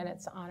coming, and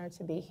it's an honor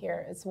to be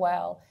here as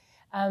well.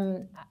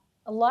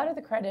 A lot of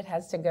the credit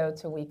has to go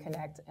to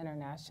WEConnect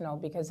International,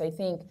 because I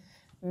think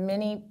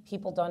many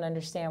people don't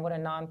understand what a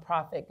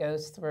nonprofit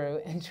goes through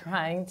in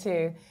trying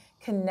to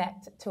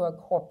connect to a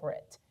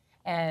corporate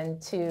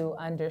and to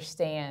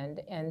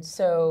understand. And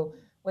so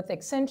with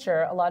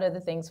Accenture, a lot of the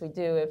things we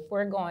do, if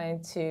we're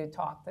going to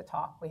talk the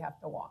talk, we have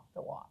to walk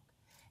the walk.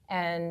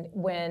 And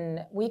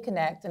when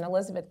WEConnect and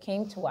Elizabeth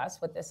came to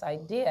us with this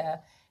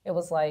idea, it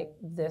was like,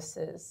 this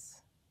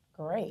is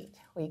great.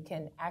 We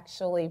can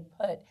actually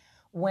put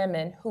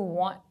women who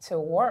want to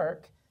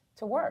work,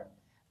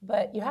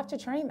 but you have to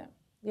train them.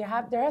 There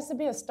has to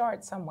be a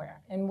start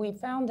somewhere. And we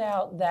found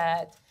out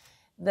that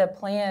the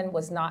plan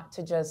was not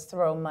to just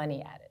throw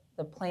money at it.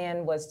 The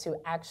plan was to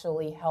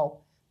actually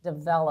help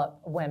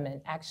develop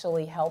women,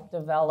 actually help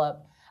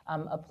develop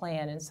a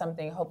plan, and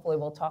something hopefully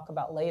we'll talk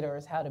about later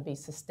is how to be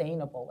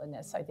sustainable in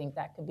this. I think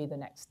that could be the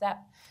next step.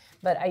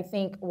 But I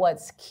think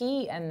what's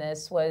key in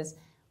this was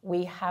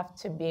we have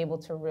to be able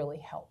to really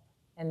help.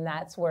 And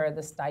that's where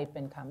the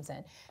stipend comes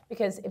in.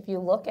 Because if you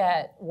look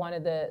at one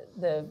of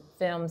the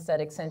films that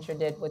Accenture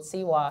did with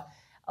SEWA,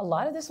 a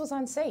lot of this was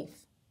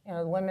unsafe. You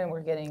know, women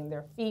were getting,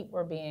 their feet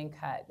were being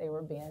cut, they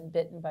were being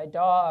bitten by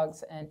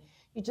dogs, and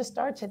you just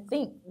start to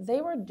think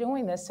they were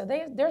doing this, so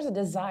there's a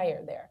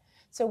desire there.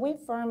 So we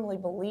firmly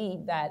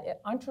believe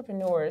that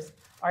entrepreneurs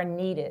are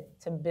needed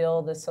to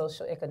build the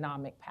social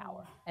economic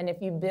power. And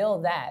if you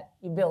build that,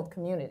 you build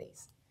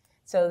communities.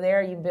 So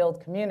there you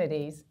build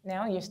communities.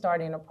 Now you're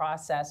starting a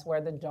process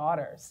where the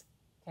daughters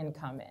can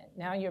come in.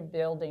 Now you're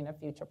building a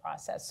future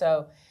process.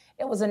 So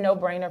it was a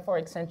no-brainer for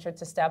Accenture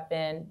to step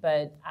in,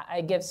 but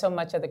I give so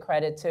much of the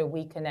credit to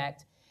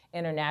WEConnect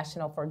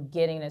International for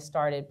getting it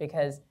started,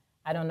 because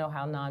I don't know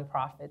how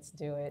nonprofits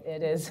do it.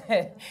 It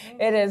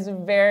is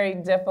very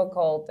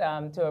difficult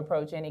to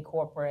approach any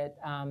corporate.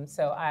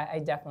 So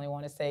I definitely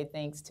want to say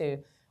thanks to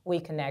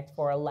WEConnect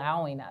for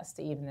allowing us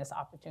to even this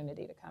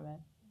opportunity to come in.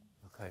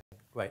 Okay,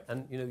 great.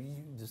 And you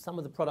know, some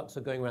of the products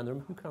are going around the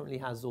room. Who currently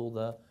has all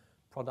the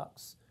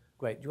products?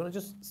 Great. Do you want to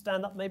just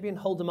stand up maybe and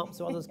hold them up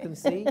so others can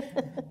see?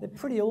 They're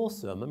pretty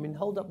awesome. I mean,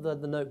 hold up the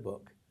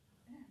notebook.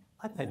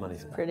 I paid money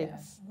for that. Pretty. Yeah.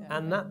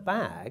 And that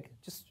bag,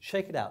 just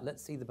shake it out.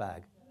 Let's see the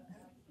bag.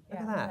 Look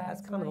at that.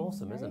 That's kind of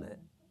awesome, right? Isn't it?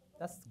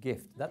 That's the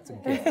gift. That's a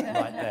gift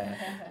right there.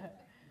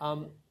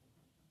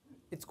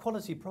 It's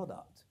quality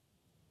product.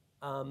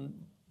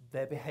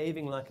 They're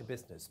behaving like a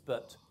business,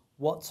 but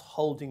what's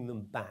holding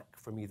them back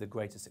from either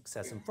greater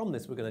success? And from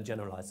this, we're going to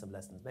generalize some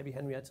lessons. Maybe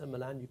Henriette and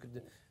Melanne, you could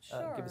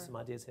give us some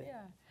ideas here.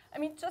 Yeah. I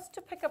mean, just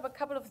to pick up a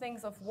couple of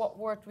things of what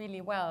worked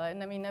really well.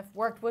 And I mean, I've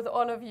worked with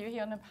all of you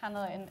here on the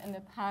panel in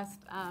the past,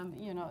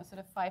 you know, sort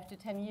of 5 to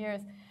 10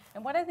 years.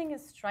 And what I think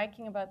is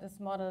striking about this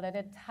model, that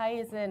it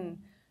ties in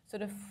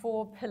sort of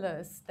 4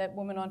 pillars that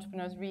women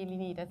entrepreneurs really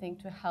need, I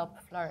think, to help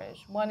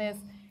flourish. One is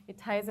it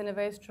ties in a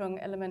very strong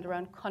element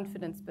around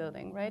confidence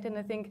building, right? And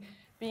I think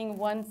being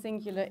one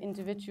singular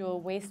individual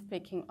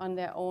waste-picking on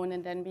their own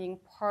and then being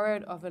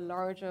part of a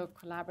larger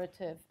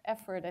collaborative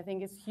effort, I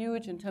think is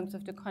huge in terms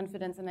of the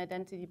confidence and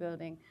identity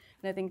building.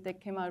 And I think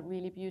that came out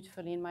really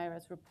beautifully in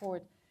Mayra's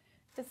report.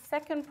 The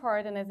second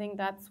part, and I think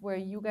that's where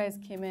you guys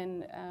came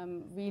in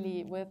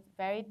really with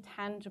very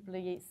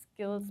tangibly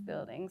skills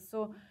building.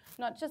 So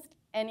not just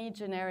any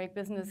generic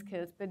business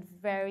skills, but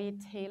very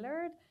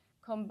tailored,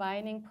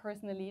 combining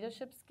personal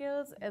leadership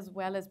skills as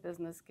well as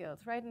business skills,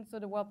 right? And so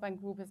the World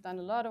Bank Group has done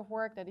a lot of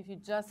work that if you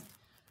just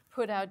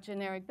put out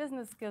generic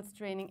business skills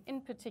training,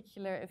 in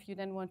particular, if you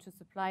then want to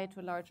supply it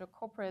to larger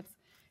corporates,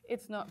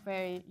 it's not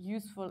very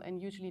useful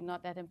and usually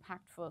not that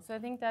impactful. So I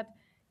think that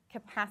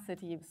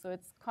capacity, so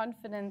it's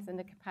confidence in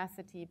the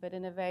capacity, but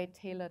in a very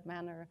tailored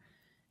manner.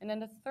 And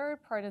then the third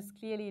part is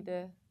clearly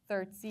the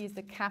third C is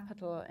the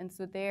capital. And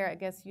so there, I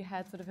guess you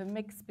had sort of a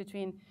mix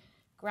between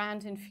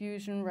grant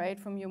infusion, right,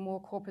 from your more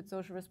corporate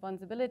social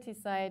responsibility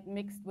side,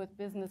 mixed with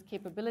business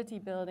capability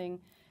building.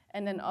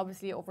 And then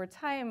obviously over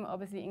time,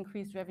 obviously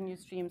increased revenue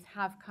streams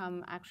have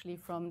come actually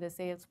from the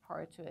sales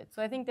part to it.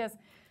 So I think there's,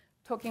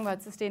 talking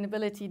about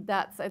sustainability,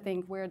 that's I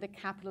think where the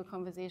capital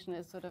conversation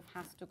is sort of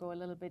has to go a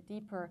little bit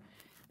deeper.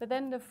 But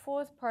then the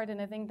fourth part, and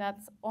I think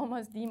that's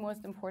almost the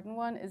most important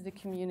one, is the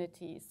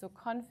community. So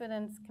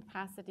confidence,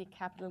 capacity,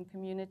 capital, and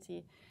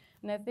community.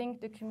 And I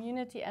think the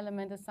community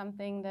element is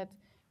something that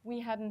we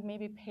hadn't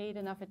maybe paid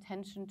enough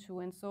attention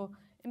to. And so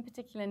in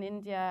particular in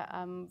India,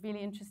 really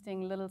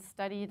interesting little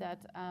study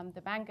that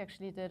the bank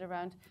actually did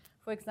around,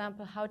 for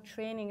example, how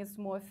training is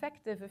more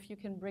effective if you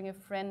can bring a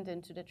friend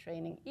into the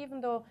training,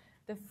 even though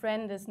the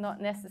friend is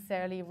not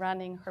necessarily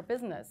running her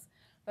business.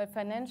 But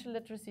financial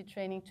literacy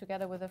training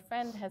together with a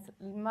friend has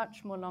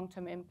much more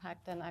long-term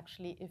impact than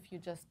actually if you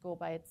just go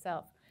by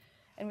itself.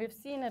 And we've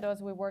seen it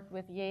as we worked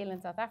with Yale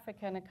in South Africa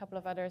and a couple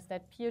of others,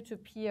 that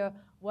peer-to-peer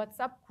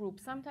WhatsApp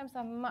groups sometimes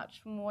are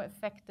much more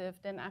effective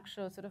than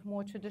actual sort of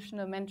more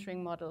traditional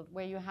mentoring model,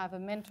 where you have a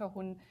mentor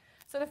who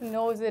sort of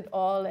knows it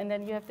all, and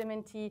then you have the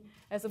mentee,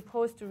 as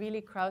opposed to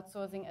really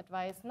crowdsourcing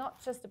advice,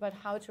 not just about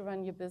how to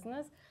run your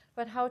business,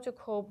 but how to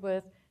cope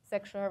with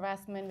sexual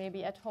harassment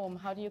maybe at home,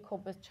 how do you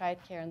cope with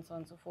childcare and so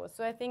on and so forth.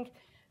 So I think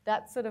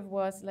that sort of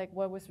was like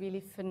what was really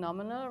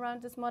phenomenal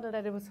around this model,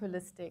 that it was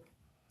holistic.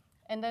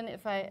 And then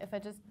if I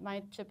just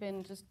might chip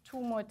in just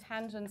two more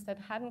tangents that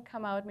hadn't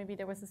come out, maybe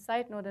there was a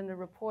side note in the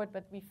report,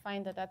 but we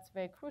find that that's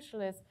very crucial,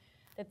 is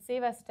that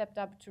SEWA stepped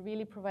up to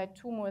really provide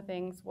two more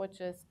things, which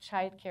is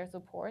childcare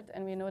support.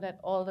 And we know that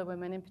all the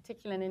women, in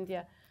particular in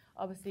India,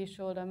 obviously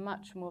shoulder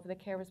much more of the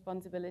care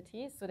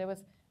responsibilities. So there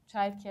was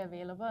childcare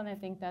available, and I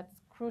think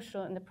that's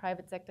crucial, and the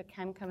private sector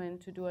can come in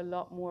to do a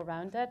lot more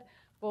around that,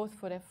 both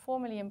for their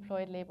formally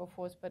employed labor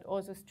force, but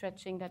also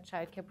stretching that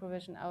childcare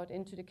provision out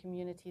into the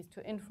communities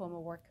to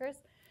informal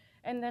workers.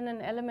 And then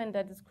an element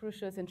that is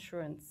crucial is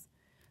insurance.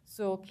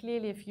 So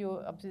clearly, if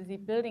you're obviously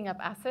building up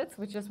assets,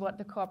 which is what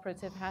the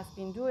cooperative has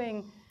been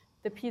doing,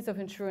 the piece of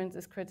insurance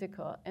is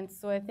critical. And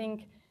so I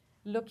think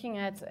looking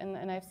at,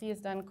 and I've seen it's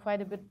done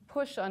quite a bit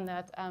push on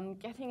that,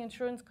 getting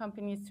insurance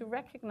companies to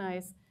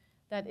recognize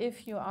that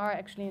if you are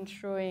actually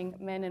insuring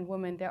men and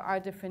women, there are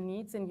different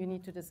needs, and you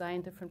need to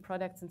design different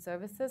products and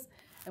services.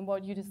 And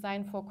what you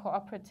design for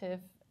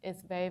cooperative is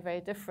very, very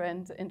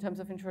different in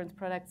terms of insurance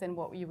products than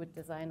what you would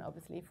design,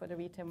 obviously, for the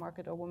retail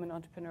market or women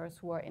entrepreneurs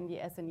who are in the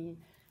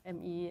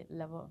SME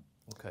level.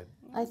 Okay.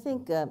 I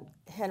think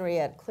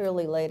Henriette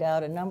clearly laid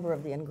out a number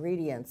of the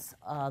ingredients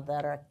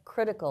that are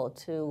critical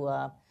to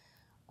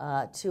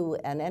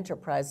an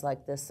enterprise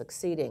like this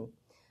succeeding.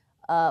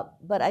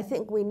 But I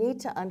think we need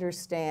to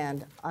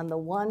understand, on the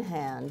one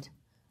hand,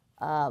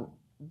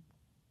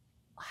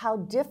 how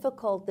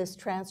difficult this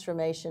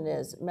transformation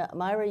is.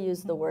 Mayra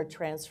used the word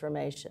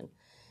transformation.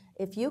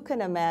 If you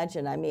can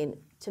imagine, I mean,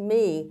 to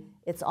me,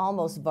 it's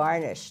almost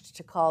varnished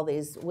to call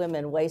these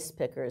women waste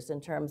pickers in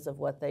terms of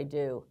what they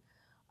do.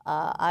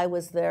 I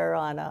was there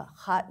on a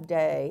hot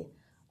day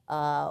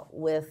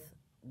with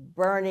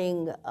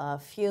burning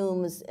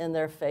fumes in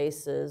their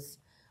faces,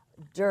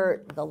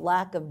 dirt, the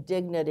lack of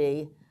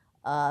dignity,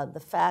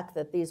 the fact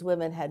that these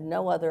women had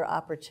no other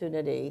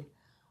opportunity,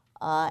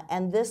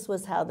 and this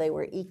was how they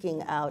were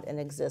eking out an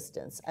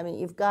existence. I mean,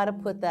 you've got to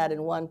put that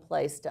in one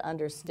place to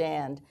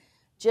understand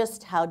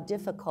just how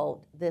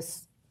difficult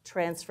this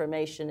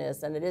transformation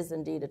is, and it is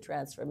indeed a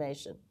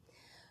transformation.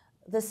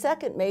 The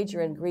second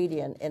major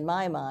ingredient, in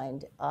my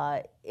mind,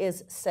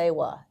 is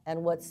SEWA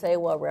and what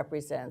SEWA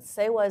represents.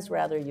 SEWA is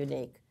rather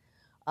unique,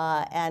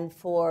 and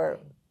for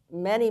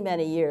many,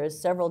 many years,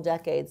 several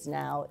decades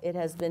now, it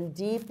has been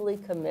deeply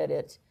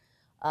committed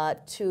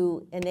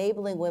to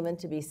enabling women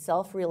to be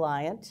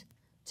self-reliant,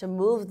 to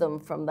move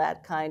them from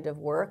that kind of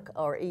work,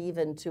 or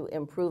even to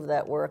improve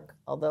that work,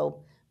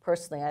 although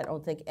personally I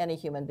don't think any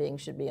human being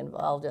should be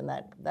involved in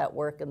that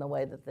work in the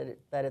way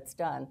that it's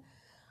done.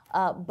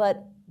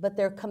 But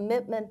their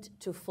commitment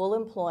to full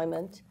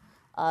employment,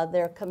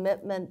 their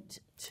commitment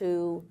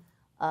to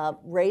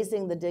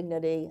raising the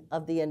dignity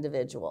of the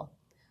individual.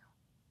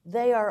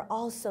 They are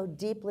also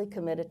deeply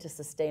committed to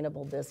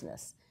sustainable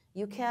business.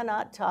 You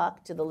cannot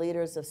talk to the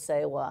leaders of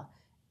SEWA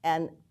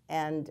and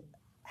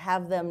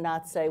have them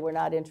not say, we're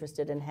not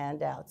interested in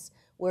handouts.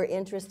 We're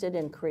interested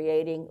in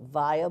creating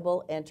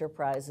viable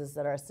enterprises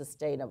that are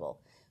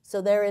sustainable.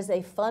 So there is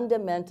a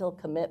fundamental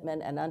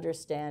commitment and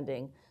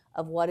understanding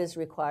of what is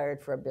required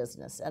for a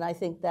business. And I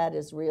think that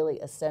is really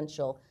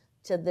essential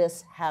to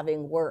this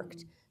having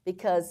worked,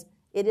 because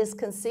it is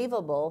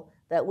conceivable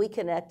that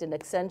WEConnect and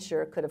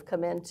Accenture could have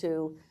come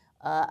into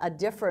a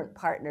different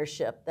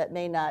partnership that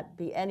may not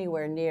be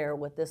anywhere near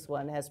what this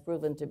one has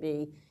proven to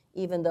be,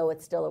 even though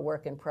it's still a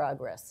work in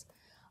progress.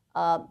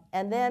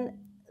 And then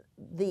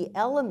the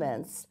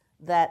elements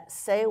that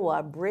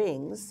SEWA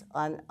brings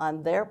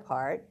on their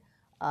part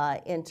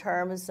in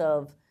terms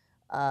of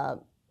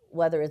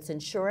whether it's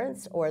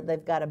insurance or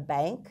they've got a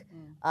bank,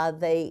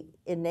 they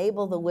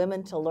enable the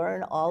women to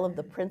learn all of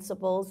the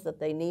principles that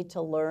they need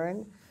to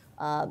learn.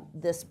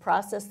 This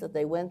process that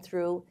they went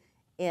through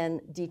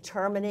in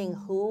determining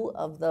who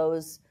of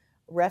those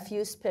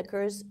refuse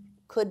pickers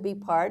could be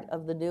part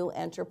of the new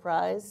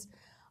enterprise,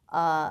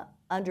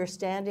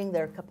 understanding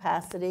their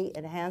capacity,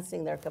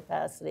 enhancing their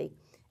capacity,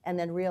 and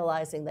then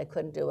realizing they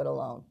couldn't do it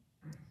alone.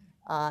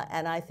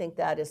 And I think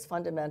that is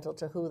fundamental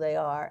to who they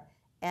are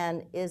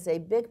and is a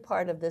big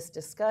part of this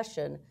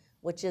discussion,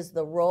 which is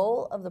the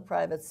role of the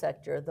private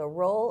sector, the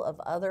role of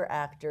other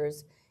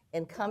actors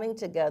in coming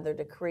together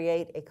to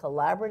create a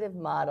collaborative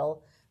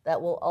model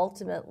that will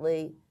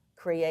ultimately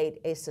create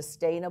a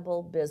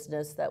sustainable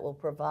business that will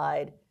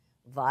provide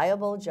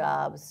viable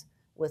jobs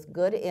with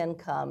good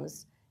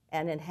incomes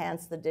and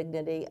enhance the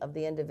dignity of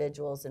the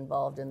individuals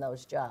involved in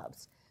those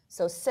jobs.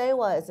 So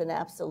SEWA is an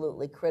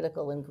absolutely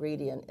critical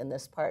ingredient in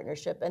this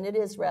partnership, and it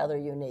is rather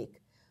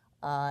unique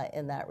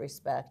in that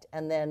respect.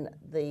 And then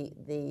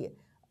the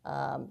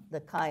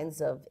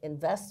kinds of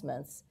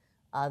investments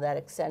that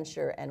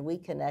Accenture and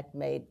WEConnect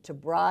made to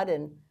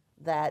broaden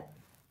that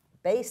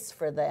base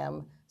for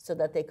them so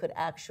that they could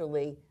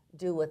actually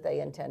do what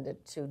they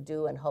intended to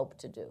do and hope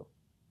to do.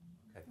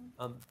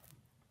 Okay.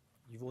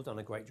 You've all done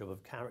a great job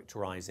of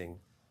characterizing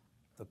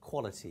the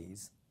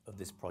qualities of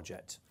this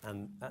project.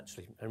 And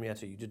actually,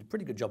 Henriette, you did a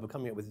pretty good job of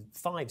coming up with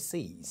 5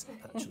 C's,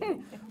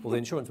 actually. Well, the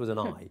insurance was an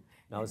I.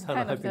 I was kind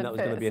of hoping that was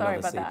going to be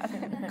another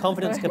C.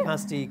 Confidence,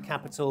 capacity,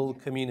 capital,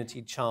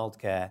 community,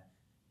 childcare,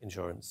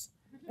 insurance.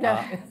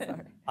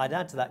 I'd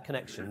add to that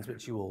connections,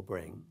 which you all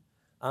bring.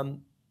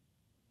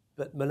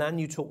 But Melanne,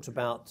 you talked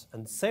about,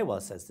 and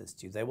SEWA says this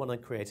to you, they want to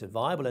create a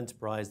viable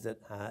enterprise that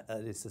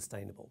is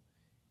sustainable.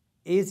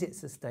 Is it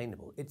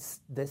sustainable?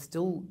 They're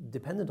still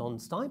dependent on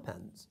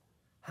stipends.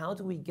 How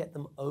do we get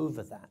them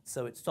over that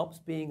so it stops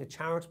being a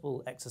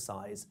charitable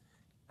exercise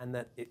and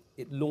that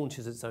it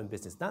launches its own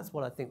business? That's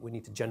what I think we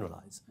need to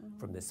generalize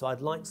from this. So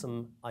I'd like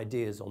some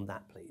ideas on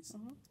that, please.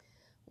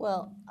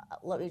 Well,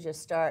 let me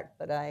just start,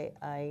 but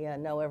I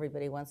know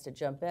everybody wants to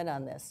jump in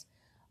on this.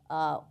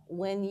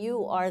 When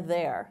you are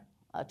there,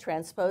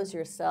 transpose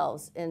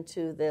yourselves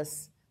into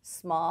this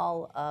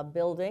small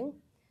building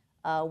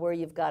where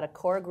you've got a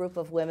core group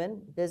of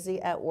women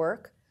busy at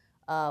work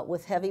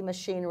with heavy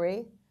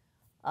machinery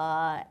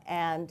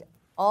and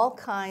all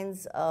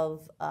kinds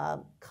of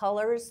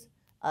colors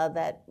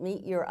that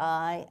meet your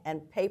eye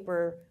and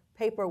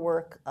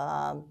paperwork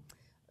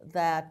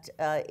that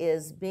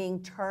is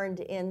being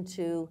turned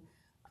into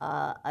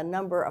a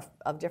number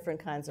of different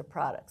kinds of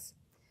products.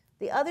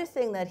 The other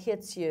thing that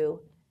hits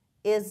you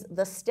is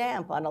the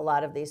stamp on a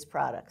lot of these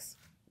products.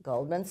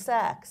 Goldman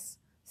Sachs,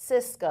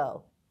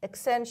 Cisco,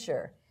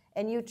 Accenture.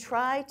 And you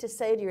try to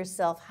say to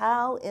yourself,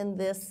 how in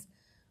this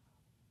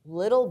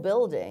little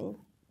building,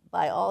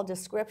 by all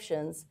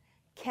descriptions,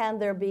 can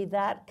there be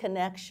that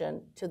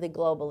connection to the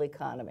global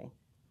economy?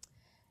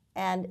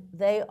 And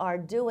they are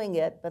doing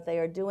it, but they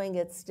are doing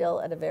it still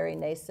at a very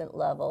nascent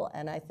level.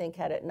 And I think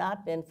had it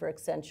not been for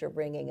Accenture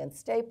bringing in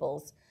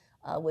Staples,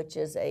 which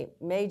is a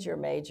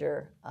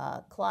major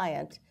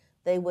client,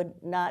 they would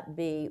not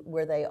be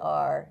where they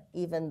are,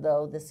 even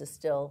though this has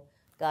still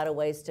got a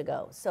ways to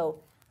go.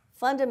 So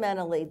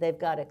fundamentally, they've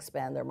got to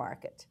expand their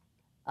market.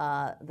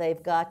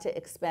 They've got to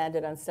expand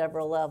it on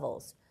several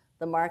levels.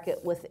 The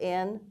market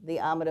within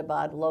the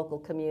Ahmedabad local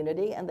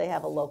community, and they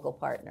have a local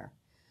partner.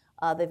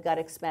 They've got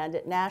to expand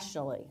it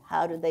nationally.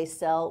 How do they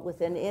sell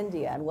within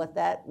India and what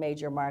that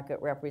major market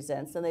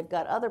represents? And they've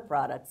got other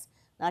products,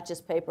 not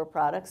just paper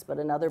products, but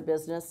another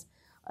business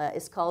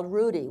is called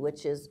Rudy,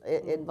 which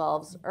it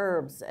involves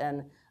herbs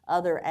and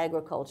other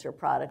agriculture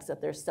products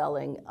that they're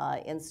selling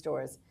in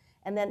stores.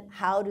 And then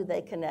how do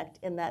they connect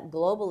in that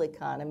global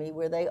economy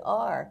where they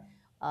are,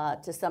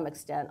 to some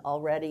extent,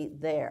 already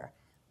there?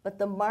 But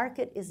the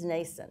market is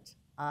nascent.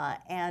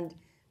 And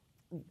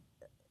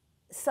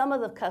some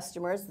of the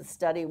customers, the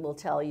study will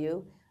tell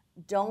you,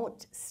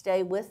 don't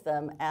stay with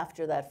them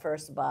after that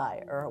first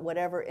buy or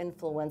whatever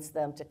influenced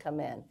them to come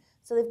in.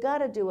 So they've got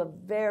to do a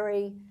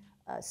very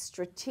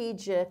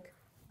strategic,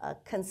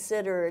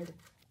 considered,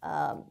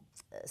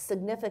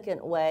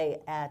 significant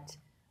way at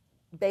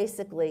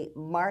basically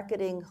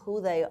marketing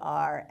who they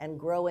are and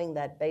growing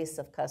that base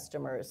of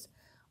customers.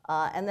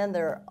 And then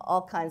there are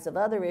all kinds of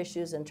other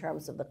issues in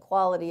terms of the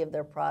quality of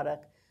their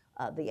product,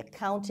 the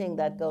accounting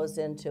that goes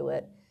into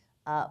it.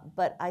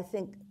 But I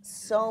think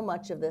so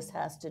much of this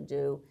has to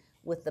do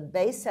with the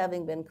base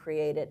having been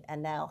created,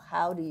 and now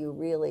how do you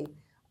really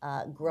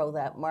grow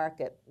that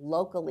market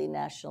locally,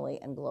 nationally,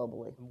 and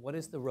globally? And what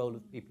is the role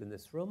of people in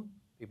this room,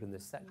 people in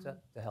this sector,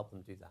 to help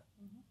them do that?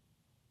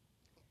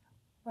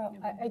 Well,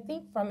 I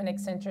think from an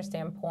Accenture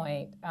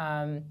standpoint,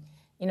 and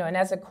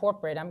as a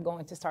corporate, I'm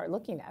going to start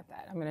looking at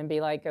that. I'm going to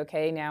be like,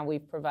 okay, now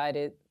we've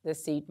provided the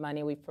seed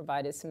money, we've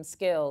provided some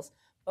skills,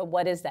 but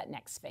what is that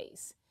next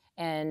phase?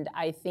 And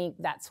I think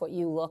that's what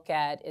you look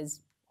at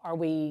is, are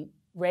we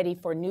ready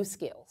for new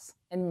skills?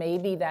 And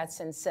maybe that's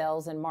in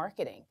sales and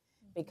marketing,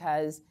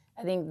 because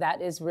I think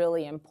that is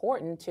really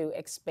important to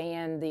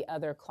expand the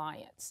other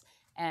clients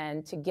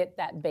and to get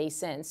that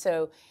base in.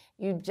 So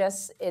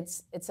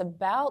it's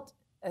about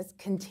a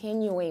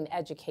continuing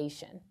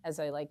education, as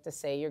I like to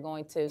say. You're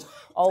going to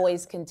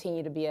always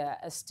continue to be a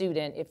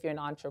student if you're an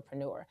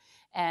entrepreneur.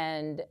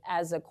 And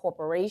as a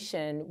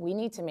corporation, we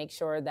need to make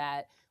sure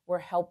that we're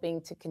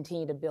helping to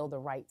continue to build the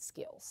right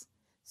skills.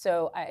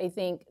 So I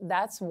think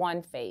that's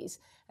one phase.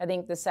 I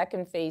think the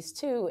second phase,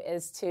 too,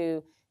 is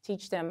to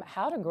teach them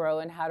how to grow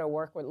and how to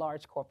work with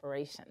large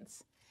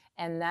corporations.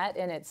 And that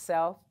in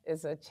itself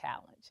is a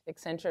challenge.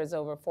 Accenture is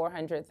over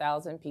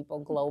 400,000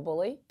 people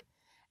globally.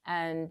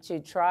 And to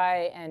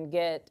try and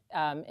get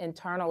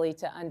internally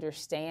to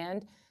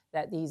understand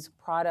that these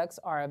products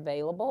are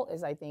available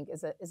I think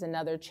is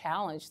another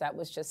challenge that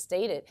was just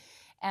stated.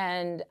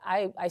 And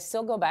I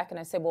still go back and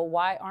I say, well,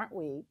 why aren't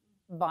we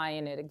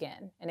buying it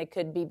again? And it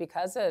could be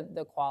because of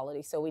the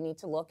quality. So we need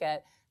to look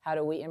at how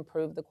do we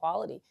improve the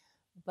quality.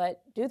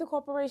 But do the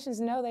corporations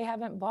know they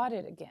haven't bought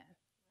it again?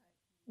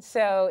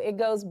 So it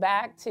goes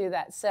back to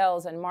that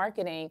sales and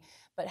marketing,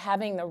 but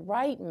having the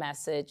right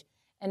message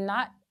and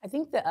not, I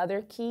think the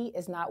other key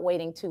is not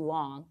waiting too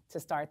long to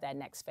start that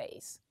next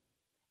phase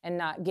and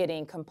not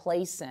getting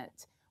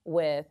complacent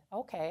with,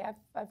 okay,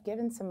 I've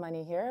given some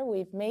money here,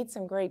 we've made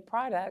some great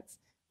products,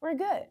 we're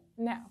good.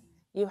 No,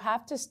 you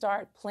have to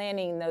start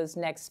planning those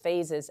next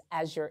phases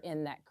as you're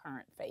in that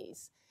current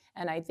phase.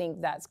 And I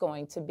think that's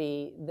going to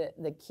be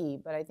the key.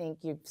 But I think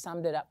you've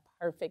summed it up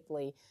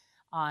perfectly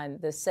on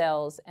the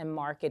sales and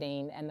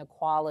marketing and the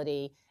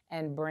quality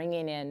and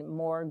bringing in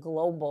more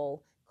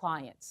global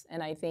clients.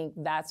 And I think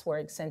that's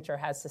where Accenture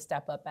has to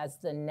step up as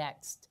the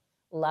next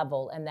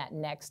level, and that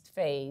next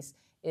phase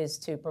is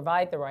to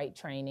provide the right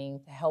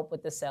training, to help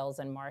with the sales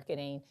and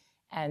marketing,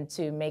 and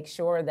to make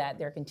sure that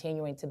they're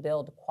continuing to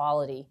build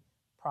quality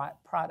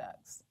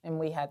products. And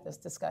we had this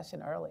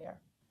discussion earlier.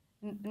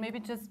 Maybe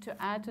just to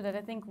add to that,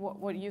 I think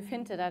what you've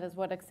hinted at is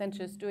what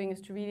Accenture is doing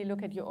is to really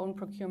look at your own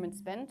procurement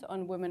spend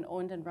on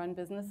women-owned and run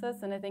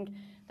businesses. And I think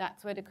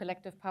that's where the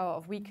collective power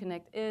of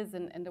WEConnect is,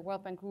 and the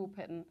World Bank Group,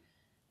 and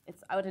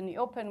it's out in the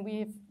open.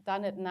 We've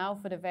done it now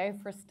for the very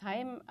first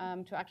time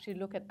to actually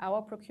look at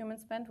our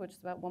procurement spend, which is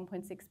about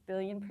 1.6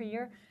 billion per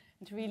year,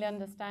 and to really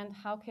understand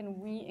how can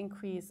we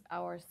increase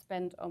our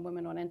spend on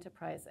women-owned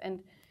enterprise.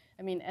 And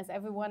I mean, as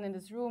everyone in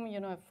this room,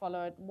 you know, have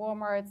followed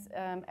Walmart's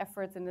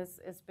efforts in this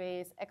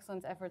space,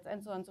 Exxon's efforts,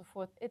 and so on and so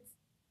forth. It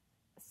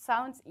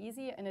sounds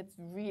easy, and it's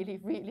really,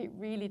 really,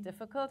 really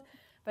difficult.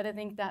 But I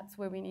think that's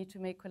where we need to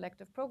make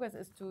collective progress,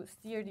 is to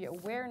steer the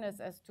awareness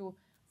as to,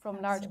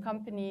 from large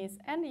companies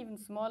and even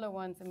smaller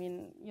ones. I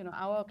mean, you know,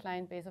 our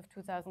client base of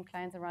 2,000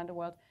 clients around the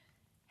world,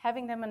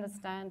 having them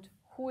understand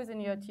who is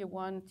in your tier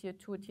 1, tier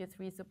 2, tier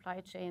 3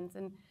 supply chains,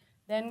 and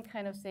then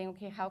kind of saying,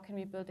 okay, how can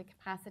we build the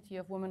capacity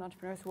of women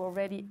entrepreneurs who are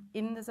already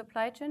in the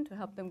supply chain to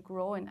help them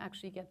grow and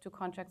actually get to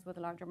contracts with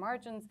larger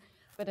margins,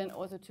 but then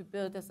also to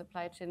build a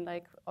supply chain,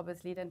 like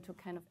obviously then to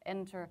kind of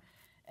enter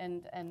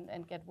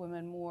and get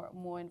women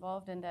more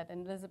involved in that.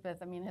 And Elizabeth,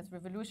 I mean, has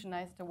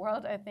revolutionized the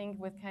world, I think,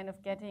 with kind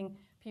of getting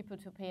people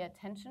to pay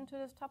attention to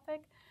this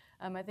topic.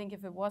 I think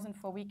if it wasn't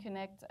for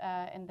WEConnect,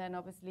 and then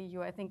obviously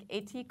you, I think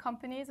 80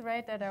 companies,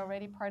 right, that are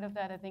already part of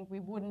that, I think we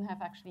wouldn't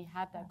have actually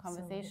had that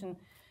conversation.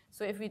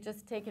 So if we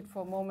just take it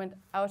for a moment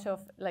out of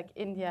like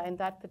India in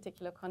that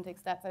particular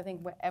context, that's I think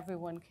where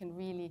everyone can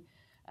really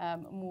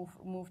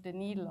move the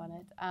needle on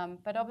it.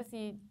 But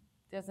obviously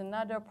there's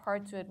another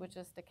part to it, which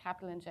is the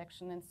capital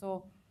injection. And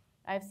so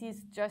IFC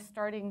is just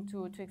starting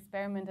to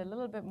experiment a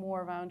little bit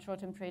more around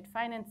short-term trade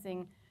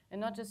financing, and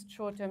not just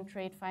short-term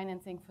trade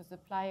financing for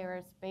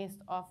suppliers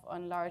based off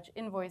on large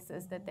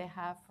invoices that they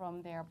have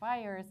from their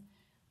buyers,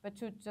 but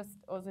to just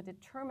also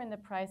determine the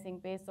pricing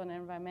based on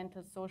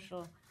environmental,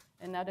 social.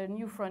 Another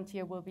new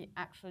frontier will be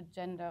actual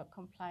gender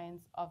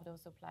compliance of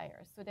those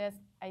suppliers. So there's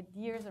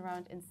ideas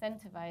around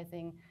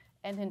incentivizing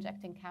and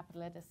injecting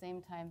capital at the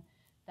same time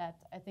that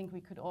I think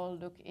we could all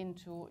look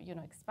into, you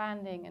know,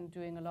 expanding and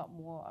doing a lot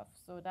more of.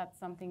 So that's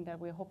something that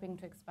we're hoping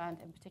to expand,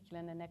 in particular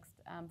in the next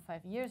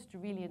 5 years, to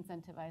really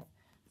incentivize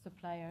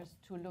suppliers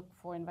to look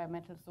for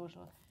environmental,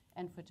 social,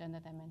 and for gender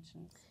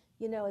dimensions.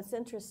 You know, it's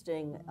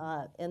interesting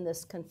in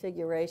this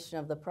configuration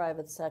of the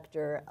private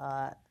sector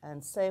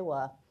and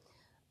SEWA,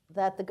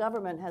 that the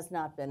government has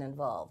not been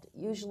involved.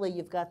 Usually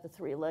you've got the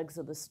 3 legs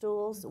of the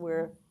stools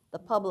where the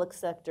public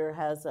sector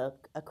has a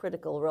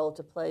critical role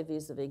to play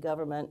vis-a-vis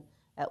government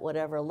at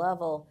whatever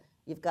level.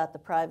 You've got the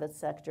private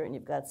sector and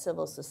you've got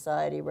civil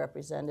society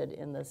represented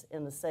in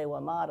the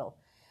SEWA model.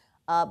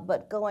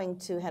 But going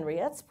to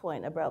Henriette's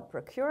point about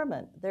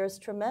procurement, there's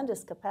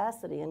tremendous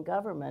capacity in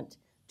government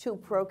to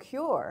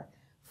procure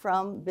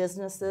from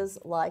businesses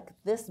like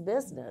this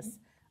business,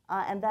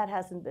 and that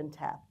hasn't been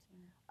tapped.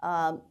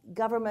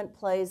 Government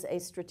plays a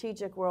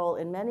strategic role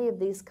in many of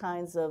these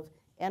kinds of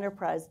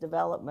enterprise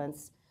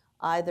developments,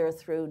 either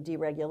through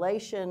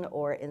deregulation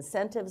or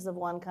incentives of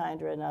one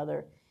kind or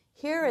another.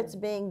 Here it's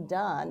being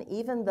done,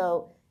 even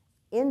though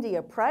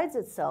India prides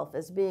itself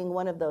as being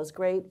one of those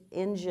great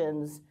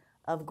engines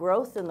of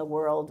growth in the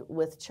world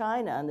with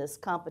China and this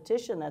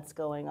competition that's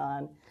going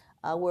on,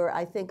 where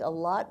I think a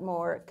lot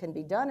more can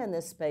be done in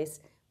this space,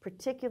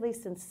 particularly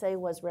since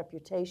SEWA's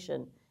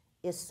reputation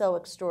is so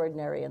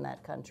extraordinary in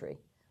that country.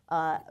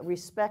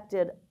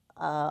 Respected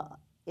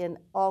in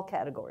all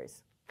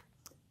categories.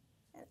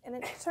 And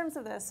in terms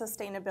of the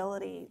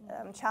sustainability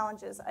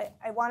challenges,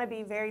 I want to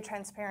be very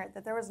transparent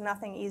that there was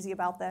nothing easy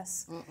about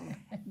this.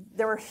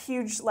 There were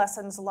huge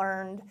lessons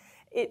learned.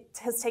 It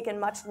has taken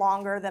much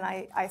longer than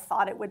I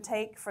thought it would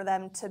take for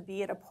them to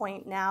be at a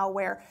point now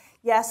where,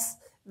 yes,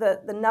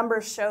 the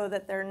numbers show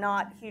that they're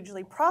not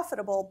hugely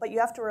profitable, but you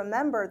have to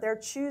remember they're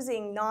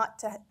choosing not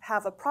to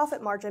have a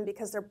profit margin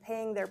because they're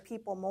paying their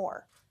people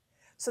more.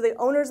 So the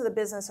owners of the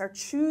business are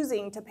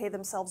choosing to pay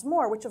themselves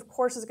more, which of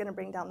course is going to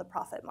bring down the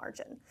profit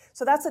margin.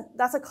 So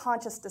that's a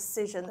conscious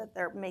decision that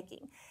they're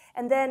making.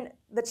 And then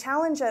the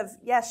challenge of,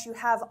 yes, you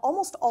have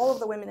almost all of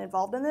the women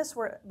involved in this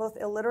were both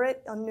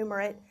illiterate,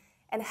 enumerate,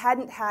 and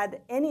hadn't had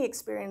any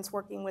experience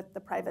working with the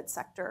private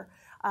sector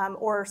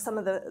or some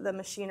of the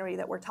machinery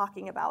that we're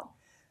talking about.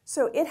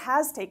 So it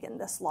has taken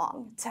this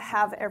long to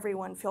have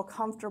everyone feel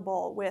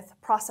comfortable with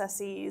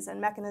processes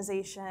and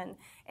mechanization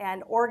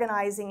and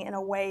organizing in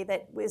a way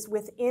that is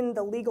within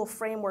the legal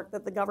framework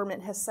that the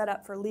government has set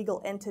up for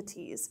legal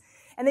entities.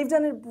 And they've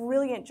done a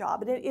brilliant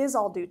job, and it is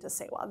all due to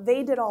SEWA.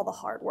 They did all the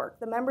hard work.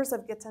 The members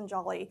of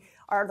Gitanjali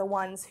are the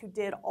ones who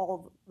did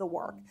all the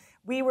work.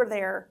 We were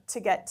there to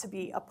get to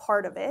be a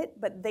part of it,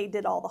 but they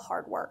did all the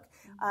hard work.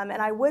 And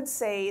I would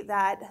say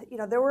that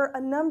there were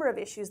a number of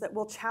issues that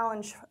will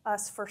challenge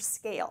us for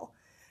scale.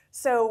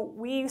 So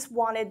we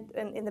wanted,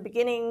 in the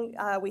beginning,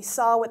 we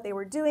saw what they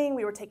were doing.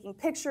 We were taking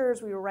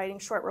pictures. We were writing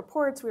short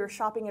reports. We were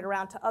shopping it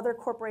around to other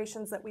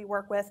corporations that we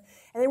work with.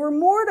 And they were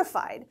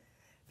mortified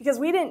because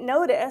we didn't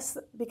notice,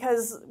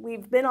 because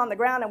we've been on the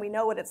ground and we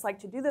know what it's like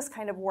to do this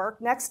kind of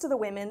work. Next to the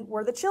women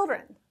were the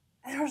children.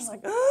 And they were just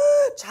like,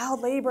 oh,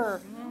 child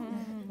labor.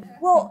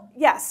 Well,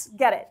 yes,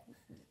 get it.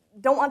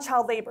 Don't want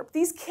child labor. But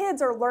these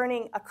kids are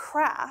learning a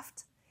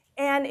craft.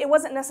 And it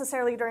wasn't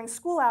necessarily during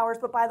school hours,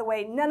 but by the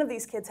way, none of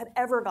these kids had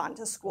ever gone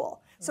to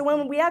school. So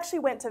when we actually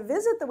went to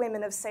visit the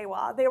women of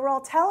SEWA, they were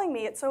all telling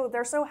me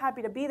they're so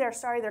happy to be there.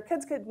 Sorry, their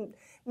kids couldn't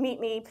meet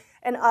me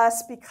and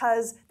us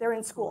because they're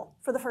in school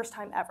for the first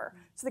time ever.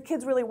 So the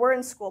kids really were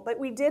in school, but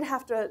we did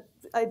have to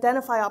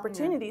identify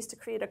opportunities to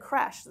create a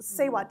creche,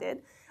 SEWA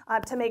did,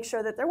 to make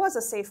sure that there was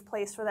a safe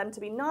place for them to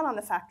be not on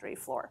the factory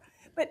floor.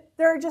 But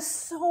there are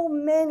just so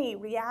many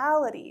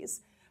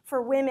realities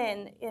for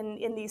women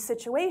in these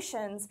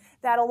situations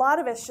that a lot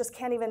of us just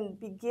can't even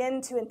begin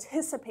to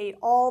anticipate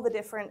all the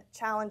different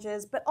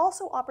challenges, but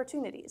also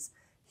opportunities,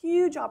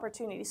 huge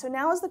opportunities. So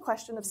now is the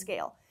question of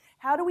scale.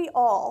 How do we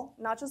all,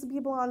 not just the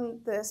people on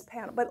this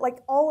panel, but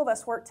like all of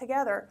us work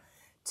together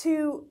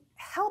to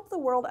help the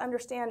world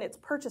understand its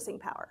purchasing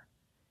power?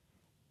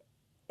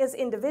 As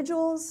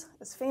individuals,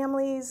 as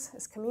families,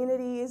 as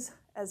communities,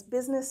 as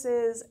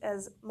businesses,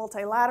 as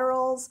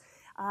multilaterals,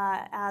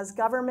 as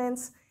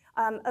governments,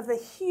 of the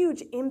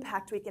huge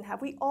impact we can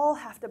have. We all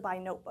have to buy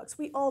notebooks.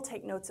 We all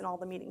take notes in all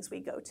the meetings we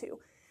go to.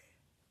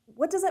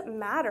 What does it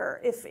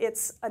matter if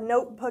it's a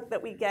notebook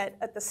that we get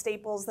at the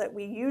Staples that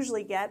we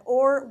usually get,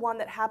 or one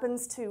that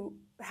happens to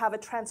have a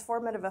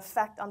transformative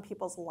effect on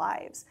people's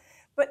lives?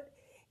 But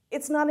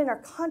it's not in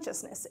our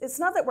consciousness. It's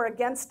not that we're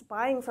against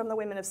buying from the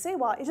women of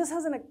SEWA. It just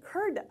hasn't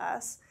occurred to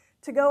us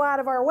to go out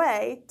of our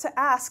way to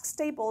ask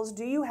Staples,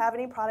 do you have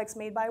any products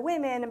made by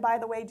women? And by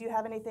the way, do you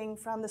have anything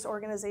from this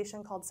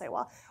organization called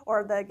SEWA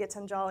or the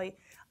Gitanjali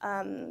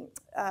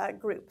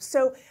group?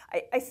 So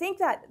I think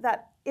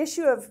that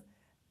issue of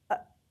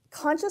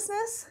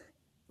consciousness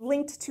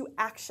linked to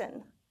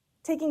action,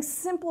 taking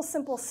simple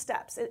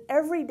steps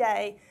every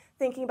day,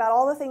 thinking about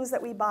all the things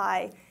that we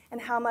buy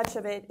and how much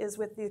of it is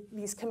with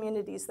these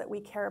communities that we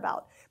care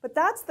about. But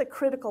that's the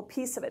critical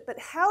piece of it. But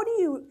how do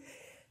you...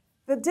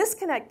 The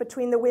disconnect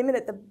between the women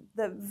at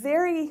the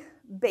very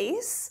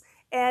base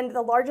and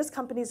the largest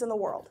companies in the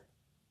world.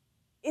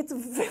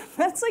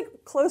 That's like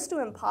close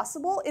to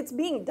impossible. It's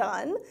being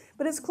done,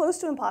 but it's close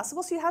to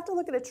impossible. So you have to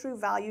look at a true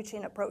value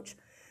chain approach.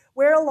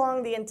 Where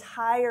along the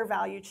entire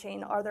value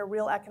chain are there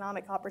real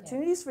economic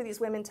opportunities for these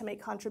women to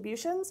make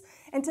contributions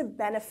and to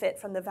benefit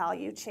from the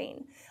value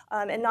chain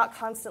and not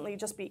constantly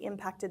just be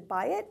impacted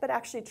by it, but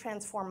actually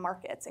transform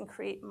markets and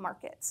create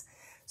markets.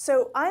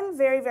 So I'm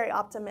very, very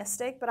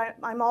optimistic, but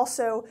I'm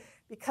also,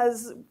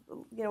 because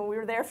we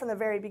were there from the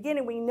very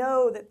beginning, we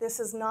know that this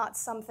is not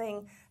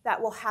something that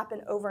will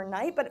happen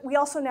overnight, but we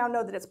also now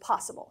know that it's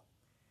possible.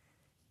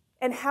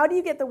 And how do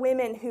you get the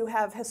women who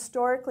have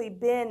historically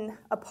been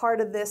a part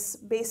of this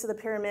base of the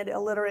pyramid,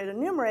 illiterate and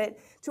enumerate,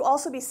 to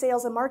also be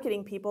sales and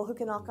marketing people who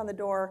can knock on the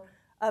door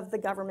of the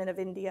government of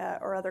India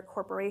or other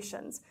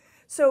corporations?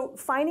 So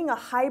finding a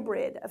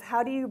hybrid of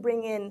how do you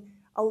bring in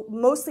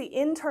mostly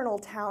internal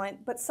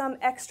talent, but some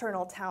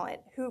external talent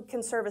who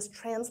can serve as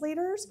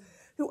translators,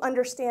 who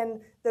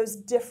understand those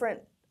different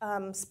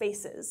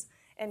spaces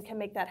and can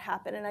make that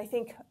happen. And I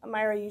think,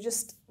 Mayra,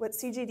 what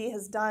CGD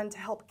has done to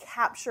help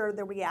capture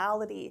the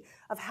reality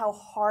of how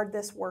hard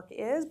this work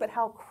is, but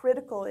how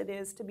critical it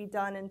is to be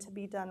done and to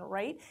be done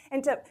right.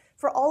 And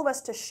for all of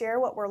us to share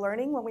what we're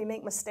learning when we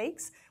make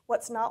mistakes,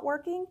 what's not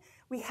working,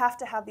 we have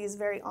to have these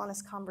very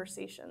honest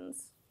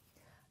conversations.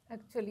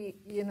 Actually,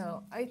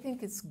 I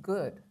think it's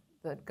good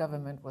that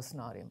government was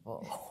not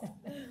involved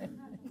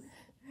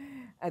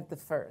at the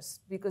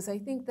first, because I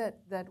think that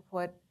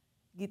what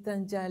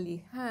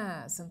Gitanjali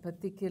has, and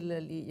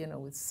particularly,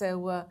 with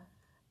SEWA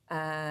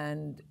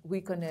and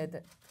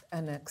WEConnect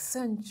and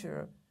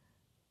Accenture,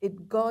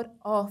 it got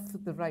off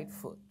the right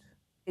foot.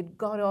 It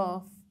got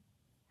off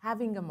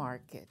having a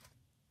market,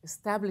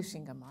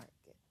 establishing a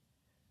market.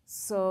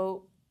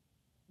 So,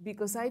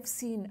 because I've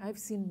seen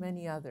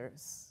many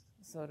others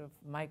sort of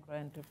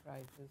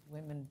micro-enterprises,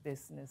 women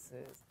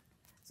businesses,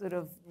 sort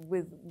of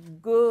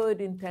with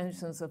good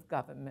intentions of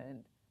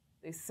government.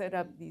 They set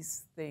up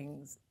these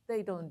things.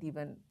 They don't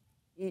even,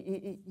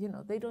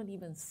 they don't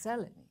even sell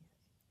anything.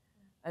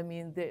 I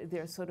mean,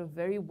 they're sort of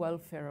very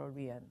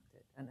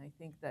welfare-oriented. And I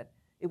think that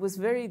it was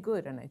very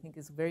good, and I think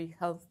it's very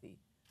healthy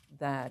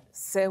that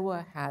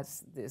SEWA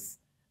has this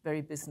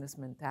very business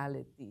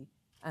mentality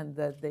and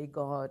that they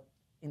got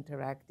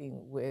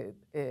interacting with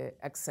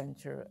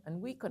Accenture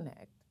and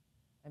WEConnect.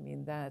 I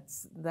mean,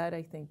 that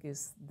I think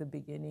is the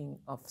beginning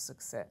of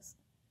success.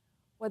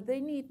 What they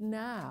need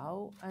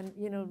now, and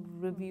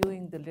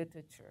reviewing the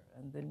literature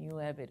and the new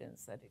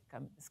evidence that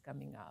is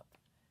coming up,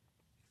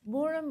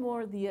 more and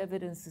more the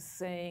evidence is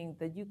saying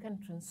that you can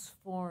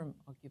transform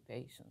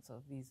occupations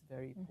of these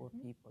very poor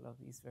people, of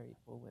these very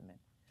poor women.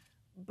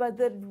 But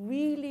that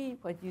really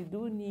what you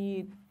do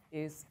need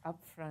is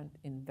upfront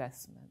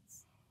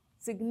investments,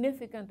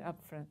 significant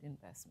upfront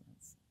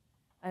investments.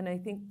 And I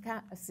think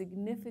a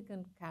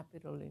significant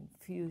capital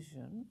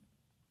infusion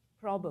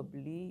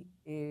probably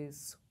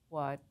is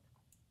what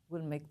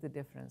will make the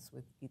difference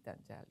with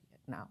Gitanjali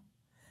now.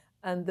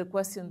 And the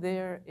question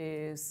there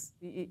is,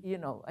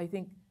 I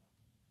think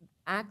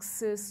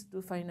access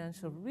to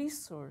financial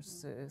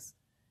resources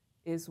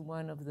is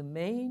one of the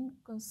main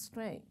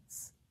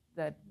constraints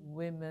that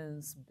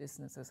women's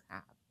businesses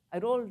have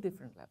at all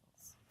different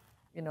levels.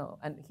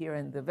 And here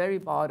in the very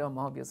bottom,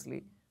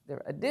 obviously, there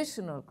are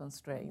additional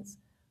constraints,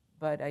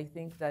 but I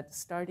think that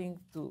starting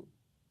to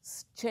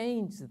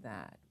change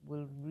that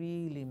will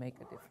really make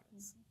a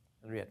difference.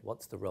 Henriette,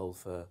 what's the role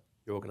for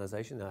your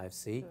organization, the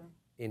IFC,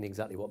 in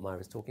exactly what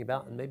Mayra is talking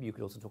about? And maybe you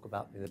could also talk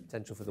about the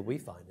potential for the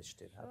WeFi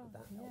initiative. How would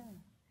that help?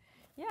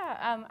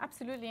 Yeah,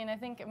 absolutely. And I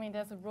think,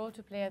 there's a role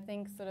to play, I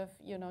think, sort of,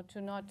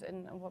 to not,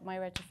 and what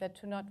Mayra just said,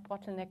 to not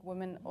bottleneck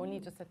women only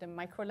just at the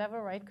micro level,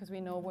 right? Because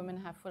we know women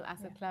have full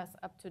asset class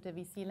up to the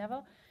VC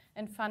level.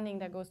 And funding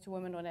that goes to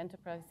women-owned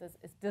enterprises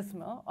is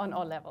dismal on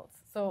all levels.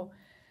 So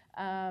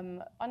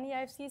on the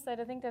IFC side,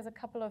 I think there's a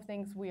couple of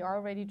things we are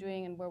already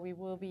doing and where we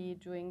will be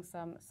doing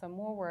some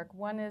more work.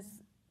 One is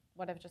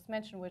what I've just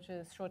mentioned, which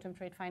is short-term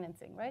trade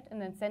financing, right?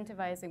 And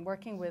incentivizing,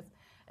 working with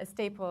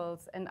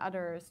Staples and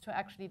others to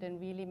actually then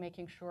really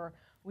making sure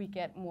we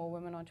get more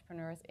women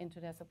entrepreneurs into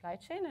their supply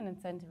chain and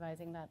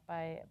incentivizing that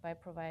by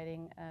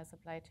providing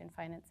supply chain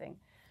financing.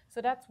 So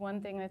that's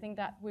one thing. I think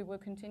that we will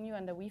continue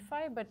under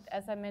WeFi, but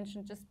as I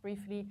mentioned just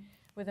briefly,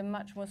 with a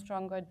much more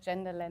stronger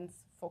gender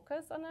lens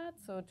focus on that,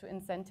 so to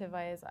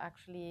incentivize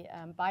actually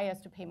buyers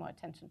to pay more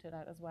attention to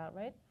that as well,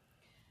 right?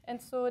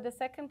 And so the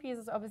second piece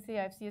is obviously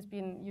IFC has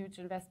been a huge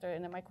investor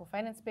in the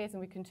microfinance space,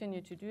 and we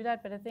continue to do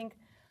that. But I think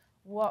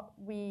what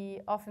we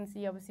often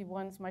see, obviously,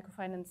 once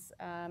microfinance,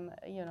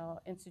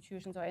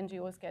 institutions or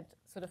NGOs get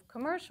sort of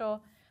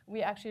commercial,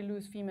 we actually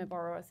lose female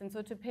borrowers. And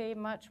so to pay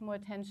much more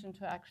attention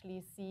to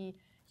actually see,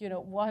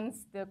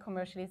 once the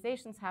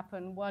commercializations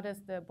happen, what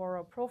is the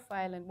borrower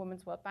profile? And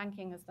Women's Wealth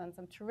Banking has done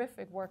some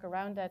terrific work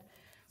around that.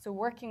 So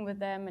working with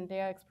them, and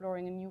they are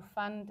exploring a new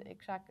fund,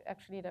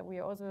 actually, that we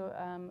are also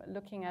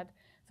looking at.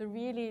 So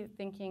really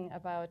thinking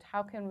about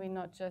how can we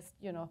not just,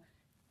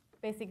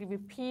 basically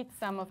repeat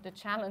some of the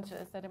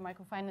challenges that the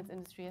microfinance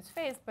industry has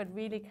faced, but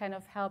really kind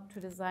of help to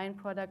design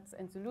products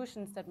and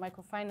solutions that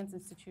microfinance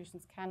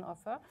institutions can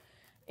offer,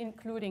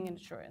 including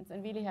insurance,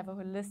 and really have a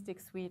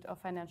holistic suite of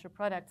financial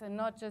products and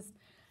not just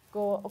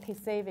go, okay,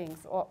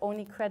 savings or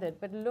only credit,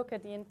 but look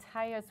at the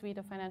entire suite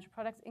of financial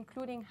products,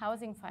 including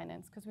housing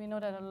finance, because we know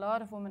that a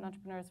lot of women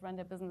entrepreneurs run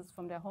their business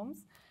from their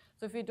homes.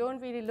 So if you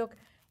don't really look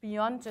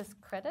beyond just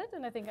credit,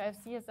 and I think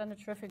IFC has done a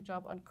terrific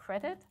job on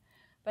credit,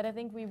 but I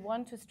think we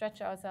want to stretch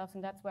ourselves,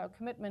 and that's where our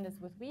commitment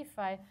is with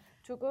WeFi,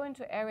 to go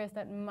into areas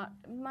that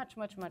much,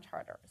 much, much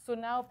harder. So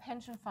now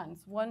pension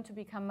funds want to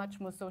become much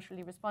more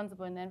socially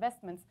responsible in their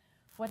investments.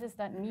 What does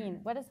that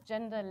mean? What does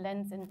gender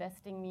lens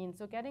investing mean?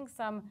 So getting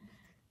some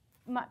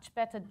much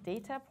better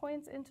data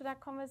points into that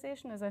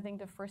conversation is, I think,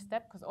 the first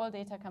step, because all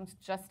data comes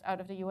just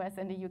out of the US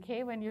and the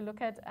UK when you look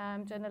at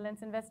gender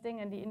lens investing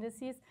and the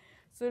indices.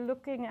 So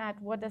looking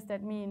at what does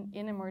that mean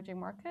in emerging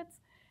markets,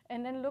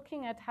 and then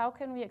looking at how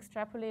can we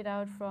extrapolate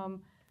out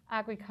from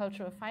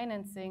agricultural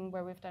financing,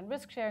 where we've done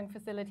risk-sharing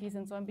facilities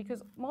and so on,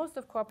 because most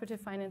of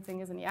cooperative financing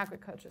is in the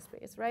agriculture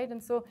space, right?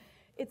 And so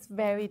it's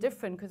very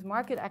different, because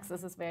market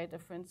access is very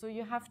different. So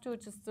you have to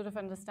just sort of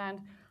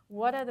understand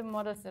what are the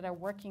models that are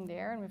working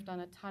there, and we've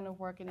done a ton of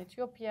work in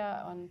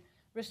Ethiopia on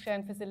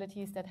risk-sharing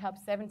facilities that help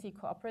 70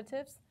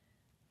 cooperatives.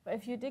 But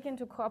if you dig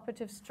into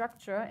cooperative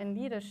structure and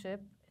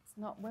leadership, it's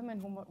not women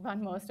who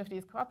run most of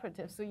these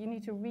cooperatives. So you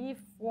need to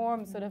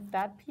reform sort of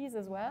that piece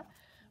as well.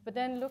 But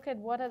then look at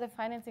what are the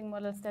financing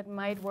models that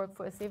might work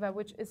for a SEWA,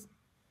 which is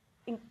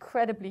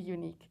incredibly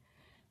unique.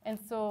 And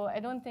so I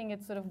don't think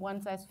it's sort of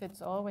one size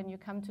fits all. When you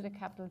come to the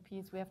capital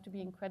piece, we have to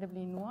be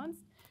incredibly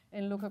nuanced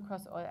and look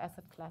across all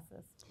asset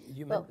classes.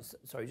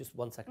 Sorry, just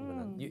 1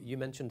 second. You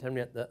mentioned,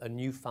 Henriette, that a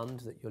new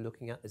fund that you're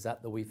looking at. Is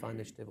that the WeFi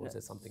initiative, or is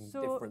there something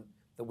different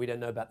that we don't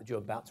know about that you're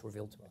about to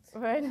reveal to us?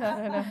 Right,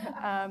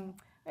 no.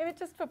 Maybe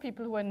just for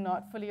people who are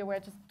not fully aware,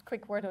 just a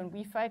quick word on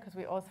WEFI, because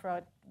we all throw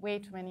out way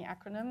too many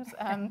acronyms.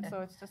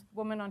 So it's just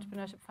Women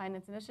Entrepreneurship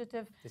Finance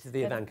Initiative. This is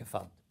the Ivanka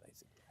Fund,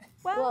 basically.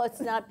 Well,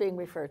 it's not being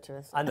referred to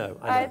as that. I know,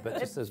 but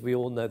just as we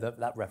all know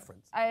that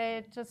reference.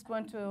 I just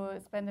want to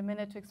spend a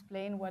minute to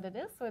explain what it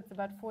is. So it's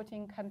about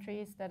 14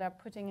 countries that are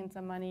putting in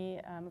some money,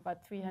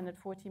 about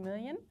 340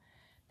 million,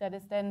 that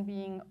is then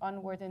being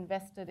onward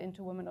invested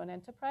into women-owned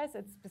enterprise.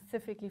 It's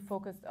specifically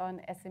focused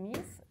on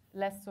SMEs,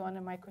 less so on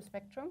a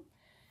microspectrum.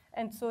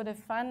 And so the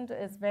fund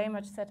is very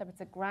much set up, it's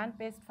a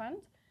grant-based fund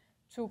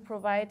to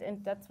provide,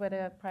 and that's where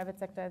the private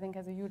sector, I think,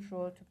 has a huge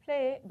role to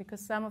play,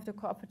 because some of the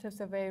cooperatives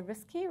are very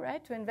risky,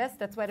 right, to invest.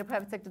 That's why the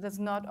private sector does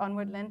not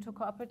onward lend to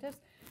cooperatives,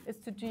 is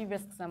to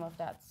de-risk some of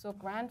that. So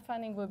grant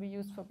funding will be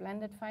used for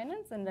blended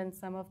finance, and then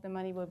some of the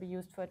money will be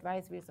used for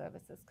advisory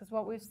services. Because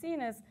what we've seen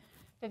is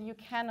that you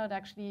cannot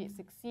actually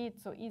succeed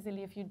so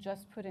easily if you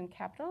just put in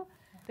capital.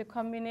 The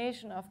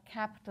combination of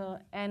capital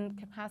and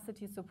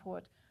capacity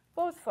support,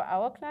 both for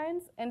our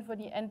clients and for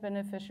the end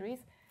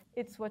beneficiaries,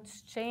 it's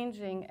what's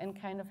changing and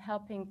kind of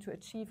helping to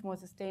achieve more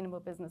sustainable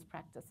business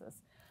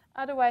practices.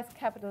 Otherwise,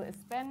 capital is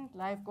spent,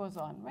 life goes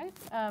on, right?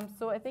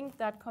 So I think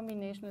that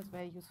combination is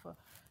very useful.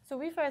 So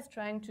WEFI is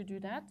trying to do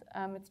that.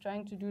 It's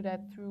trying to do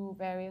that through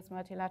various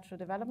multilateral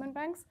development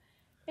banks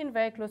in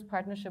very close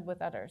partnership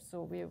with others.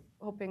 So we're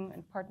hoping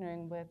and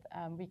partnering with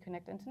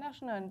WEConnect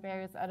International and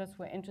various others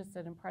who are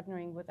interested in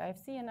partnering with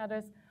IFC and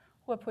others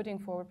who are putting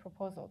forward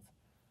proposals.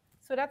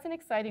 So that's an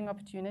exciting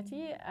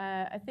opportunity.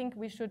 I think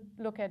we should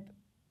look at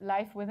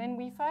life within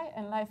WEFI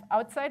and life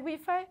outside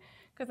WEFI,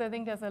 because I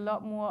think there's a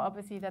lot more,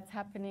 obviously, that's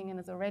happening and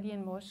is already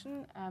in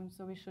motion.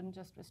 So we shouldn't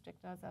just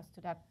restrict ourselves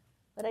to that.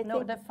 But I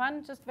think the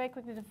fund, just very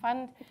quickly, the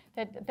fund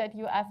that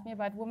you asked me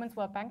about, Women's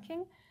World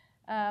Banking,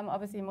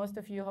 obviously most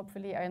of you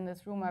hopefully are in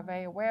this room are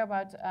very aware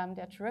about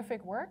their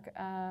terrific work.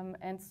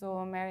 And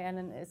so Mary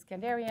Ellen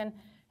Iskandarian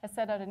has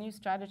set out a new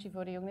strategy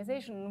for the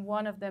organization.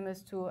 One of them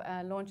is to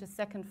launch a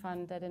second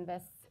fund that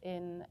invests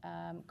in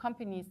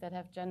companies that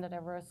have gender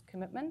diverse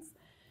commitments.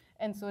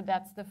 And so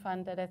that's the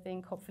fund that I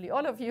think hopefully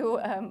all of you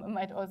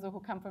might also,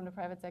 who come from the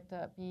private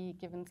sector, be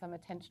given some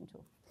attention to.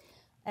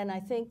 And I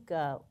think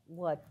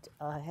what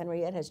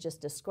Henriette has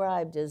just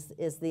described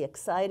is the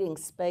exciting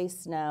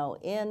space now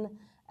in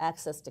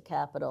access to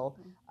capital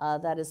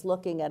that is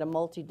looking at a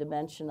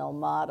multidimensional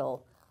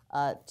model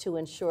to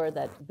ensure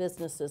that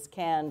businesses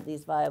can,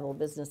 these viable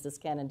businesses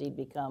can indeed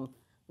become,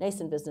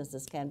 nascent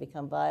businesses can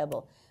become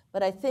viable.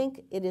 But I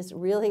think it is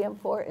really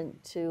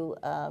important to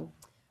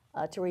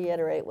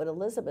reiterate what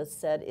Elizabeth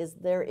said, is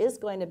there is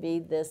going to be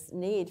this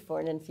need for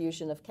an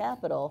infusion of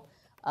capital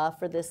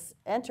for this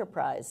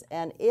enterprise.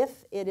 And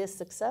if it is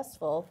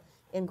successful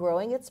in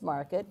growing its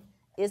market,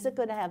 is it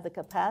going to have the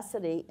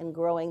capacity in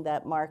growing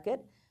that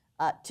market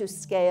to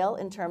scale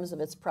in terms of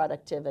its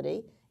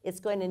productivity? It's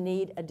going to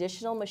need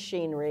additional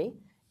machinery.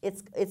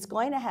 It's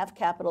going to have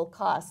capital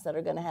costs that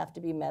are going to have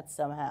to be met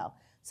somehow.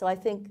 So I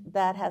think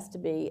that has to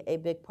be a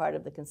big part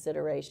of the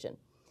consideration.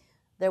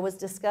 There was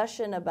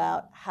discussion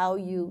about how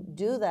you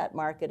do that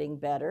marketing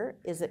better.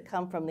 Is it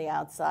come from the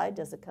outside?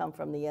 Does it come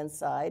from the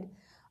inside?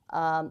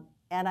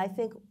 And I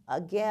think,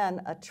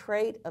 again, a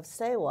trait of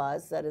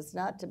SEWA's that is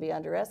not to be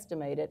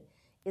underestimated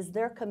is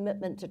their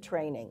commitment to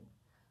training.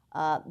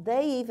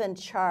 They even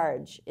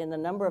charge, in a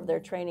number of their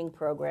training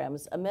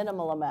programs, a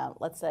minimal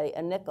amount, let's say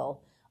a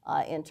nickel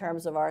in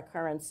terms of our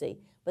currency,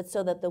 but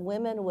so that the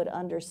women would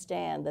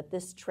understand that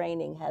this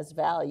training has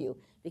value.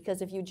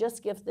 Because if you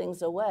just give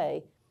things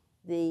away,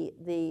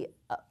 the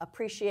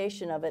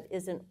appreciation of it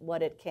isn't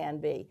what it can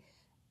be.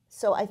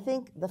 So I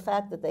think the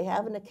fact that they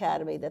have an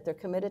academy, that they're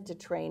committed to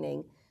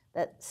training,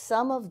 that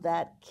some of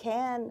that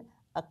can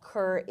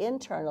occur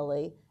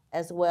internally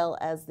as well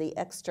as the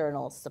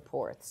external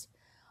supports.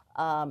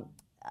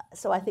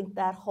 So I think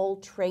that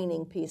whole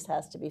training piece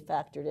has to be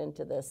factored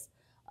into this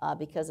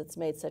because it's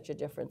made such a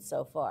difference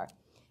so far.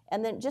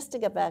 And then just to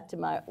get back to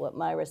what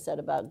Mayra said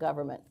about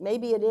government,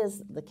 maybe it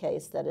is the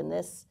case that in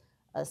this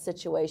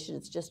situation,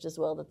 it's just as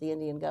well that the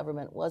Indian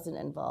government wasn't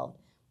involved.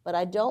 But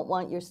I don't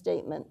want your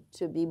statement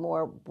to be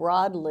more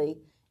broadly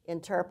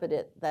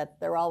interpreted that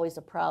they're always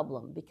a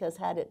problem, because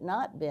had it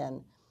not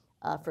been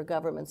for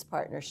government's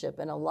partnership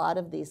in a lot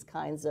of these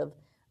kinds of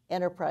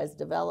enterprise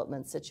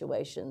development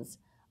situations,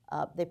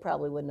 they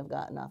probably wouldn't have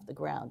gotten off the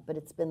ground. But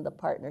it's been the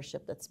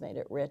partnership that's made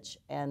it rich,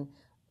 and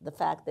the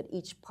fact that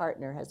each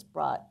partner has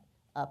brought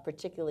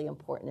particularly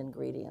important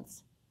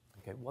ingredients.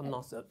 Okay, one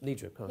last,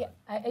 Nedra, go ahead.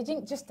 Yeah, I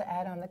think just to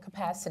add on the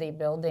capacity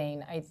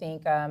building, I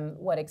think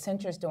what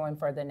Accenture is doing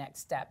for the next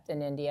step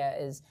in India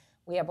is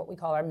we have what we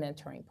call our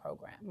mentoring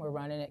program. We're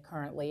running it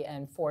currently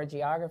in 4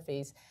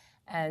 geographies.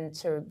 And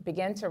to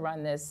begin to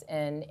run this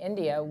in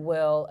India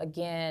will,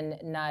 again,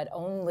 not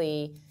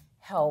only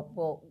help,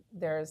 well,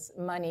 there's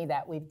money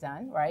that we've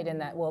done, right, and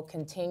that we'll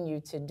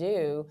continue to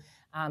do,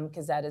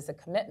 because that is a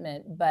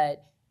commitment,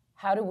 but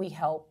how do we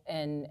help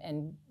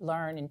and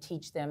learn and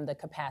teach them the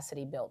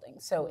capacity building?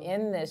 So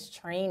in this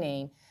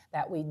training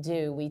that we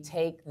do, we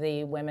take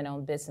the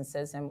women-owned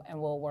businesses, and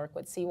we'll work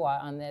with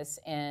SEWA on this,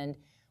 and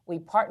we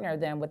partner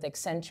them with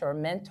Accenture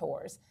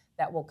mentors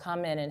that will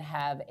come in and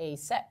have a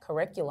set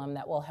curriculum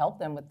that will help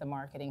them with the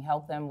marketing,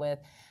 help them with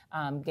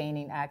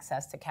gaining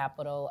access to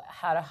capital,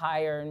 how to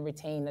hire and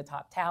retain the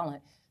top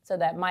talent. So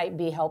that might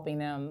be helping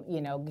them,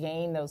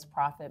 gain those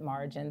profit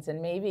margins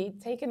and maybe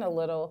taking a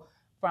little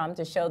from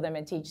to show them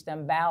and teach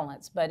them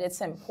balance. But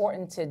it's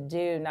important to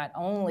do not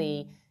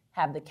only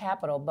have the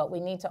capital, but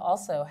we need to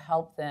also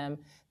help them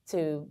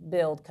to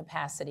build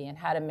capacity and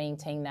how to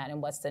maintain that and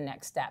what's the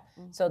next step.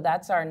 So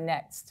that's our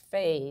next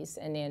phase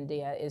in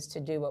India, is to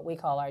do what we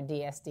call our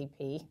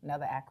DSDP,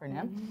 another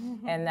acronym,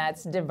 and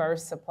that's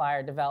Diverse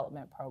Supplier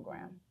Development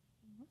Program.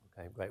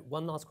 Okay, great.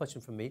 One last question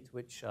from me, to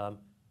which I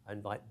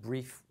invite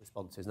brief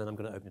responses, and then I'm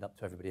going to open it up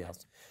to everybody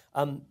else.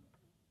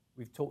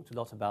 We've talked a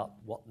lot about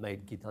what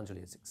made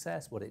Gitanjali a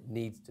success, what it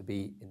needs to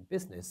be in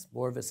business,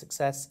 more of a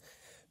success,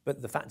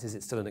 but the fact is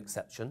it's still an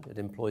exception. It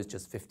employs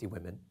just 50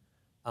 women.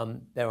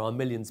 There are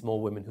millions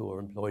more women who are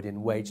employed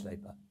in wage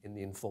labor in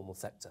the informal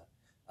sector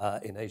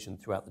in Asia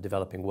and throughout the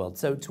developing world.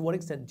 So to what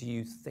extent do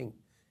you think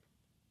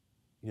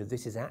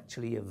this is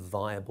actually a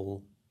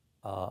viable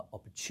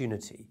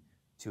opportunity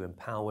to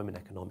empower women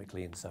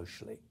economically and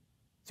socially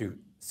through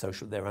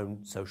their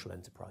own social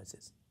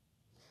enterprises?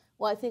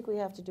 Well, I think we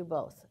have to do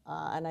both.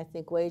 And I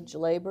think wage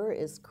labor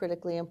is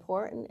critically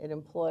important. It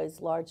employs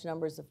large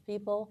numbers of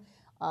people.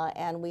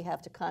 And we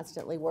have to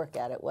constantly work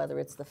at it, whether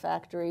it's the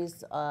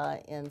factories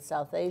in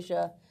South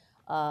Asia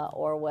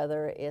or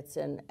whether it's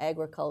in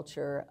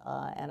agriculture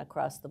and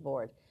across the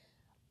board.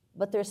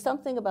 But there's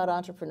something about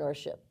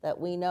entrepreneurship that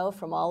we know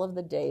from all of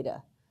the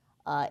data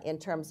in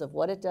terms of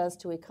what it does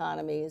to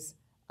economies,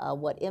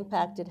 what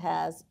impact it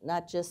has,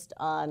 not just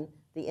on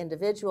the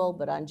individual,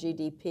 but on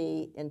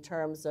GDP in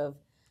terms of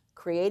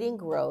creating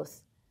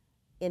growth,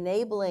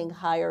 enabling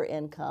higher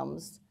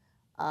incomes,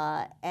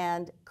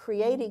 and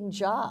creating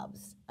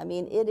jobs. I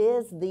mean, it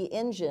is the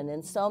engine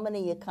in so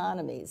many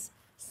economies,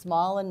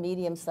 small and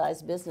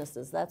medium-sized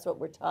businesses. That's what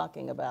we're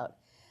talking about.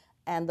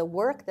 And the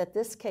work that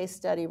this case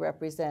study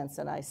represents,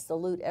 and I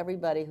salute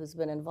everybody who's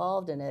been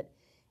involved in it,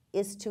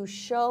 is to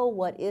show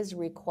what is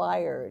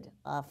required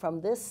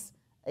from this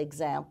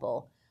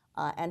example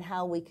and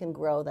how we can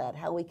grow that,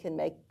 how we can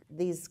make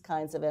these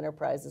kinds of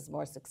enterprises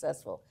more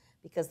successful,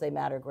 because they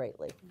matter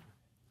greatly.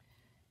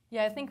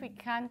 Yeah, I think we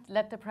can't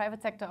let the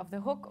private sector off the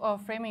hook, or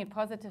framing it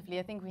positively.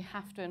 I think we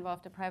have to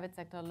involve the private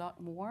sector a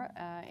lot more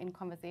in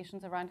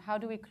conversations around how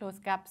do we close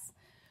gaps,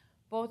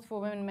 both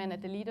for women and men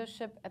at the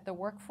leadership, at the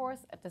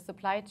workforce, at the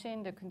supply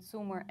chain, the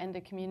consumer, and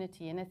the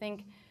community. And I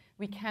think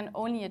we can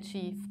only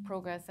achieve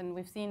progress. And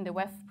we've seen the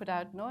WEF put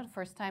out, the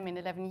first time in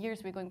 11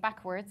 years, we're going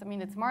backwards. I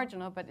mean, it's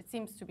marginal, but it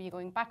seems to be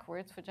going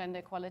backwards for gender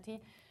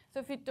equality. So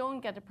if you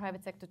don't get the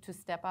private sector to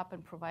step up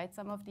and provide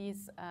some of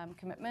these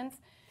commitments,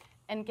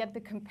 and get the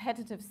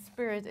competitive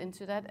spirit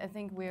into that, I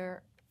think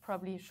we're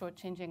probably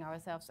shortchanging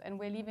ourselves. And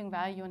we're leaving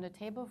value on the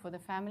table for the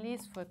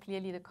families, for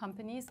clearly the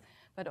companies,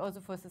 but also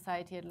for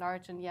society at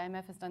large. And the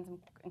IMF has done some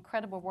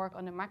incredible work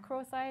on the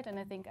macro side. And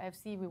I think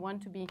IFC, we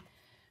want to be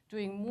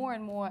doing more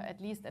and more,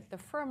 at least at the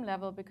firm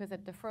level, because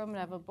at the firm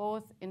level,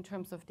 both in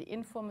terms of the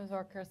informal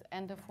workers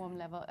and the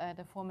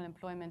formal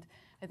employment,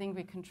 I think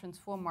we can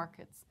transform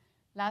markets.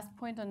 Last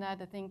point on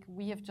that, I think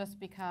we have just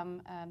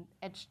become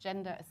edge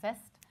gender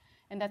assessed.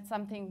 And that's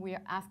something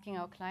we're asking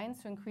our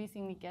clients to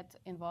increasingly get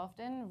involved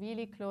in,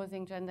 really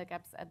closing gender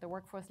gaps at the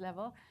workforce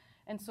level.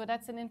 And so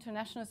that's an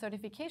international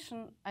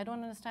certification. I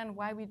don't understand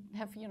why we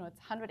have, it's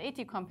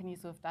 180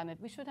 companies who have done it.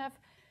 We should have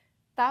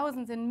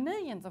thousands and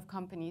millions of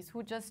companies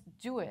who just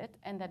do it,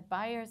 and that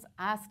buyers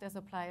ask their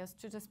suppliers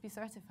to just be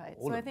certified.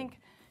 So I think,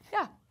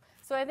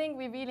 So I think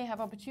we really have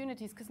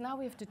opportunities, because now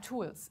we have the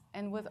tools,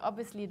 and with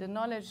obviously the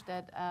knowledge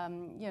that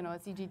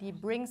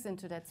CGD brings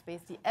into that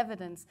space, the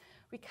evidence,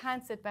 we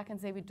can't sit back and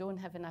say we don't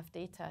have enough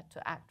data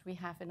to act. We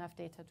have enough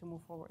data to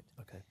move forward.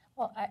 Okay.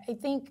 Well, I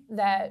think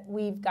that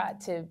we've got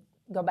to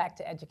go back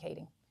to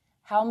educating.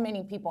 How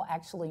many people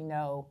actually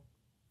know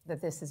that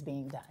this is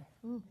being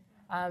done?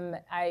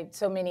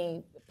 So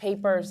many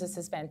papers, this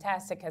is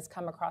fantastic, has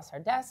come across our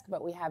desk,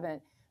 but we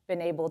haven't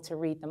been able to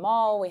read them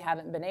all. We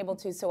haven't been able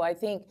to. So I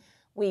think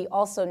we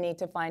also need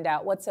to find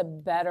out what's a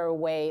better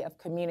way of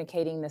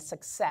communicating the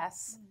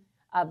success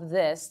of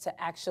this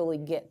to actually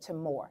get to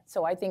more.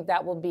 So I think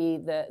that will be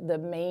the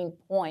main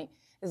point,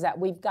 is that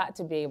we've got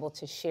to be able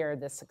to share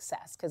the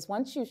success. Because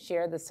once you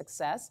share the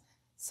success,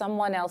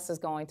 someone else is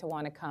going to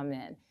want to come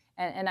in.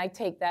 And I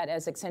take that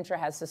as Accenture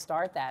has to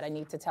start that. I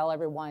need to tell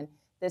everyone,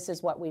 this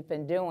is what we've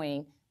been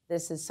doing.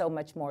 This is so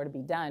much more to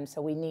be done.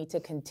 So we need to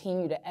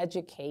continue to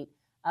educate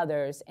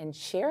others and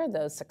share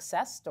those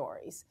success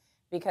stories.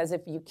 Because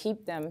if you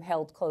keep them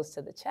held close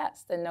to the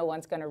chest, then no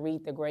one's going to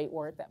read the great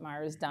work that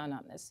Mayra's done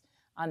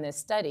on this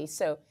study.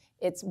 So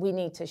we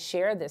need to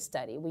share this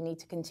study. We need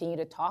to continue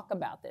to talk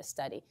about this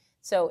study.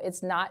 So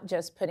it's not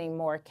just putting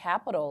more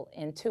capital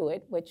into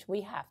it, which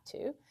we have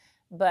to,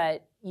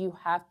 but you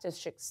have to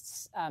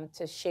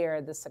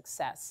share the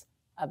success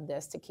of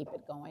this to keep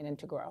it going and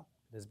to grow.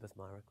 Elizabeth,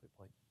 Mayra, quick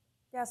point.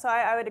 Yeah, so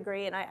I would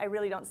agree, and I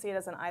really don't see it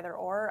as an either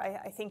or.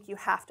 I think you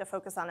have to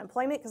focus on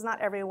employment because not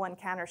everyone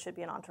can or should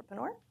be an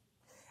entrepreneur.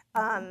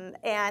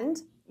 And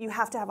you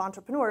have to have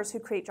entrepreneurs who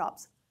create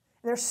jobs.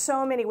 And there's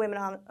so many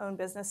women-owned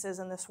businesses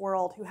in this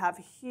world who have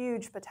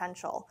huge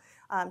potential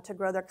to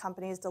grow their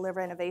companies, deliver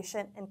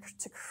innovation, and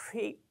to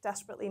create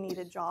desperately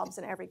needed jobs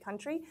in every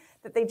country,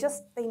 that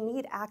they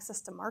need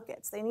access to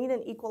markets. They need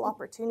an equal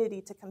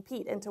opportunity to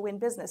compete and to win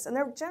business. And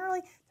they're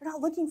not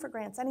looking for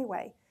grants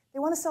anyway. They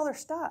want to sell their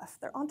stuff.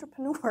 They're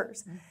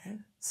entrepreneurs. Mm-hmm.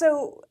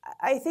 So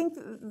I think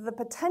the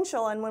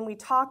potential, and when we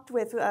talked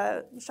with,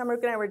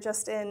 Shamrukh and I were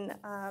just in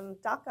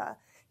Dhaka,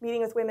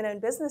 meeting with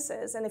women-owned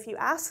businesses, and if you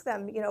ask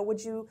them,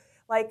 would you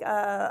like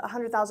a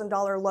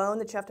 $100,000 loan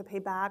that you have to pay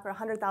back, or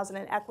 $100,000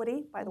 in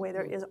equity? By the way,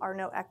 there are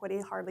no equity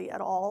hardly at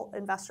all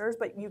investors,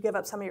 but you give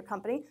up some of your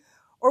company.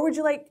 Or would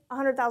you like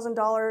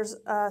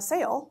 $100,000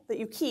 sale that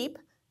you keep,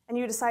 and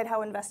you decide how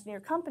to invest in your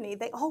company?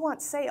 They all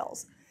want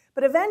sales,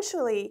 but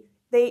eventually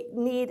they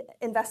need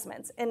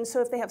investments. And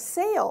so if they have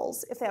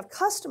sales, if they have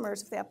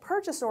customers, if they have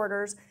purchase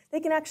orders, they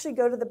can actually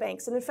go to the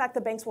banks. And in fact, the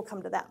banks will come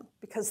to them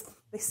because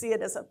they see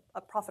it as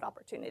a profit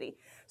opportunity.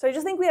 So I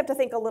just think we have to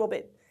think a little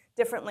bit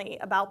differently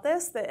about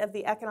this, of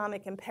the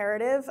economic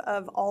imperative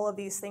of all of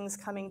these things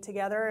coming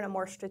together in a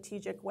more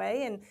strategic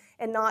way,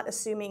 and not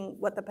assuming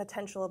what the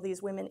potential of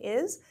these women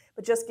is,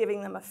 but just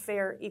giving them a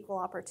fair, equal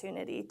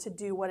opportunity to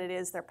do what it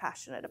is they're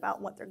passionate about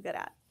and what they're good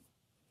at.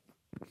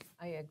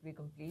 I agree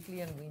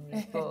completely, and we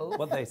need both.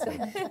 What they say.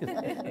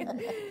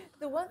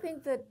 The one thing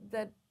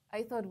that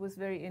I thought was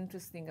very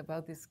interesting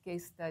about this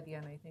case study,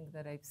 and I think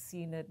that I've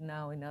seen it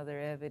now in other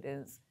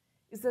evidence,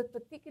 is that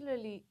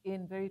particularly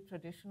in very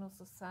traditional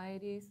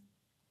societies,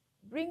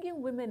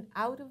 bringing women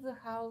out of the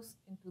house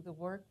into the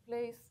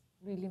workplace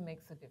really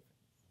makes a difference.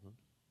 Mm-hmm.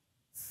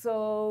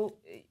 So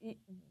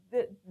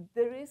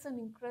there is an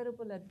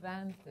incredible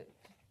advantage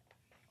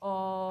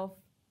of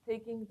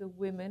taking the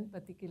women,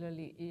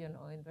 particularly in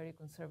very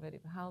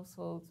conservative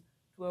households,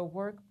 to a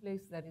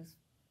workplace that is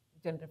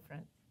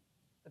gender-friendly,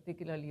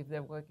 particularly if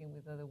they're working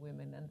with other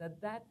women, and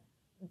that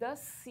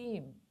does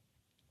seem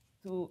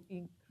to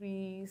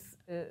increase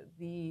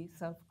the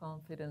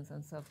self-confidence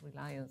and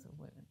self-reliance of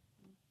women.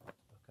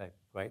 Okay,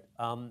 great.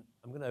 I'm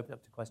going to open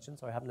up to questions.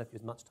 Sorry, I haven't left you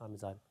as much time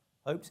as I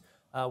hoped.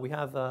 We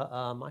have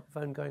a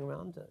microphone going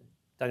around.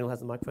 Daniel has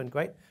the microphone,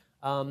 great.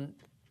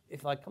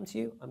 If I come to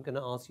you, I'm going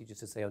to ask you just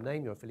to say your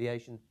name, your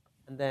affiliation,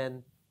 and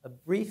then a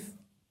brief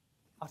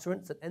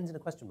utterance that ends in a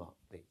question mark,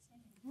 please.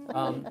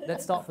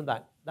 Let's start from the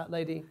back. That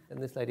lady, then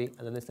this lady,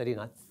 and then this lady,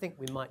 and I think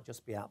we might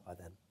just be out by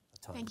then.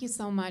 Thank you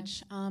so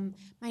much.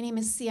 My name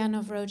is Sia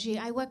Novroji.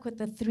 I work with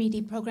the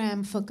 3D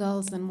program for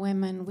girls and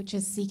women, which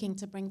is seeking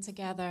to bring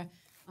together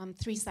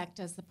three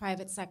sectors, the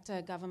private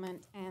sector,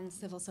 government, and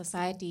civil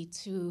society,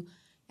 to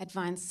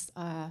advance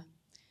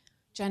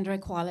gender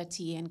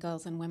equality and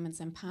girls and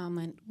women's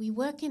empowerment. We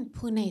work in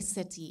Pune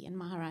city in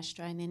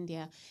Maharashtra in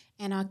India,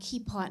 and our key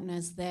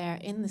partners there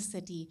in the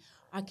city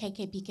are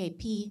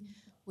KKPKP,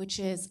 which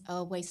is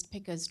a waste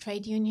pickers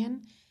trade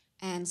union,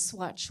 and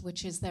Swatch,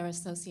 which is their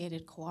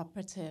associated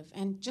cooperative.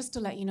 And just to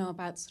let you know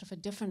about sort of a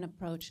different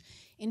approach,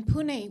 in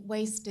Pune,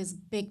 waste is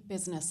big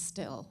business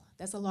still.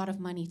 There's a lot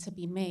of money to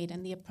be made,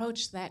 and the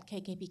approach that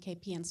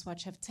KKPKP and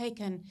Swatch have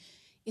taken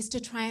is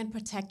to try and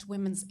protect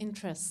women's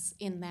interests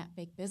in that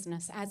big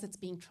business as it's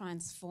being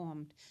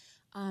transformed.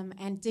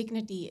 And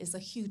dignity is a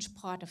huge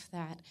part of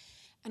that.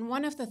 And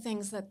one of the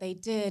things that they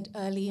did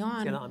early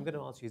on... I'm going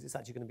to ask you, is this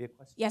actually going to be a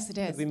question? Yes, it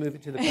is. Could we move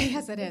it to the question?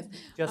 Yes, it is.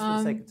 Just for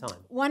the sake of time.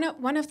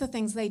 One of the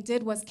things they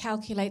did was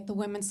calculate the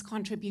women's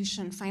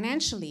contribution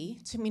financially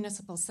to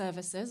municipal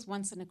services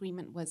once an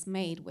agreement was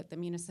made with the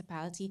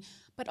municipality,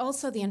 but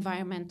also the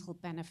environmental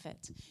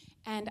benefit.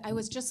 And I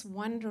was just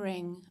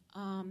wondering,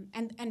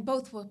 and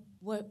both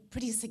were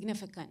pretty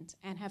significant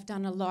and have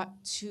done a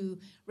lot to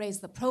raise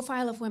the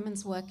profile of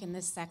women's work in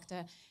this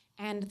sector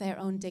and their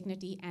own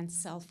dignity and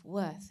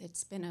self-worth.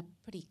 It's been a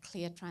pretty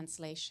clear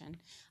translation.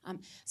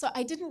 So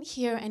I didn't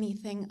hear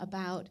anything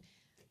about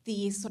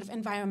the sort of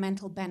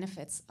environmental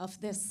benefits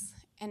of this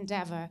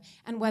endeavor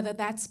and whether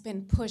that's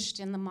been pushed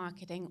in the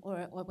marketing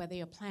or whether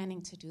you're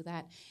planning to do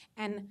that.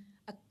 And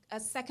a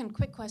second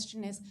quick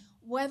question is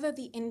whether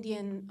the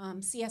Indian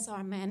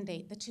CSR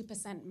mandate, the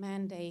 2%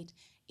 mandate,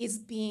 is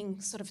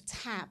being sort of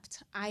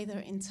tapped either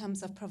in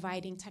terms of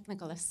providing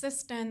technical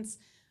assistance,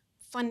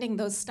 funding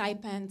those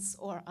stipends,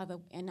 or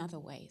in other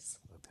ways.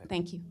 Okay.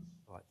 Thank you.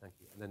 All right, thank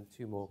you. And then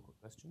two more quick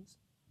questions.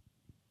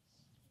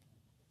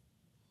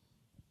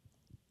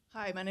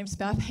 Hi, my name's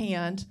Beth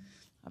Hand.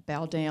 I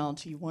bow down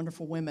to you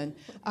wonderful women.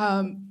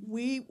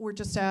 We were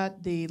just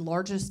at the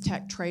largest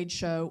tech trade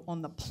show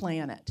on the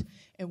planet.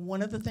 And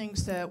one of the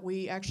things that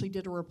we actually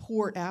did a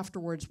report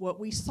afterwards, what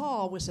we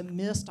saw was a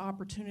missed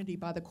opportunity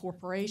by the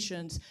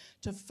corporations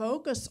to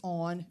focus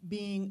on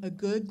being a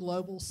good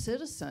global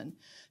citizen.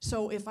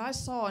 So if I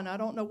saw, and I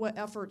don't know what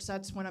efforts,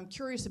 that's when I'm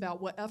curious about,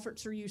 what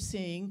efforts are you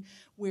seeing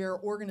where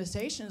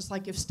organizations,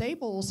 like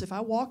if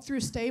I walk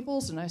through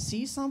Staples and I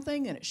see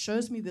something and it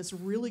shows me this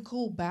really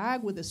cool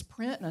bag with this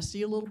print and I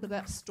see a little bit of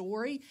that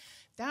story,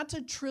 That's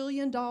 $1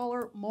 trillion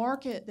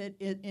market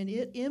and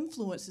it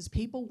influences.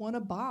 People want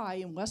to buy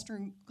in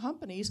Western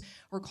companies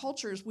or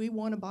cultures. We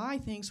want to buy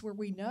things where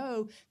we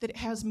know that it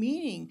has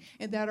meaning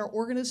and that our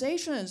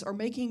organizations are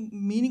making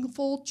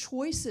meaningful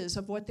choices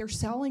of what they're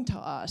selling to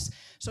us.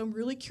 So I'm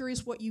really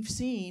curious what you've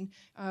seen.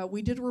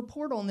 We did a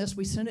report on this.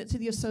 We sent it to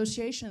the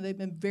association. They've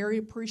been very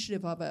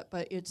appreciative of it,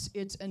 but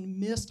it's a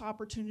missed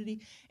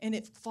opportunity, and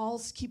it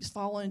keeps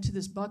falling into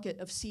this bucket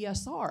of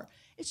CSR.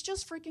 It's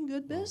just freaking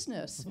good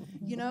business,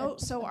 you know?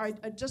 So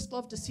I'd just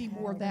love to see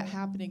more of that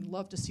happening.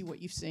 Love to see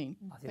what you've seen.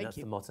 I think that's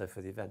the motto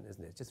for the event,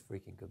 isn't it? Just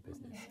freaking good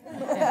business.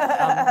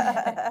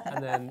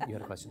 And then you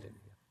had a question, didn't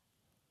you?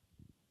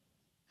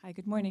 Hi,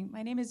 good morning.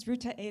 My name is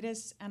Ruta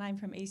Adis, and I'm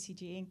from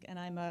ACG Inc., and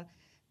I'm a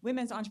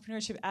women's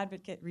entrepreneurship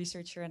advocate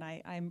researcher, and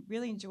I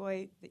really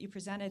enjoy that you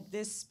presented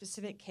this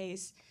specific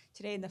case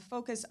today and the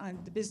focus on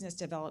the business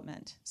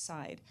development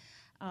side.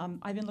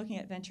 I've been looking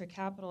at venture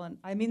capital, and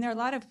I mean, there are a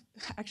lot of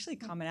actually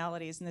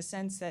commonalities in the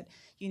sense that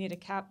you need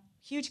a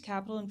huge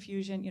capital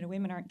infusion. You know,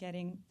 women aren't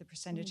getting the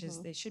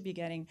percentages they should be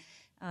getting.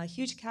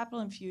 Huge capital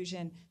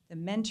infusion, the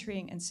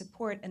mentoring and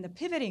support, and the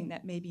pivoting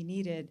that may be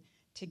needed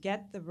to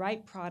get the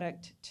right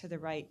product to the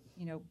right,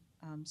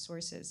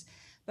 sources.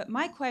 But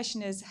my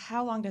question is,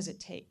 how long does it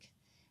take?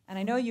 And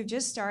I know you've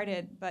just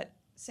started, but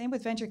same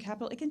with venture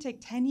capital, it can take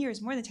 10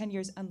 years, more than 10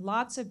 years, and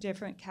lots of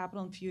different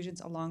capital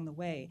infusions along the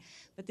way.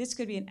 But this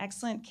could be an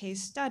excellent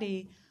case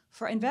study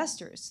for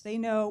investors. They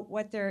know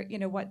what they're,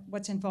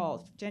 what's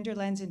involved. Gender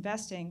lens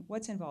investing,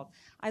 what's involved.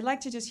 I'd like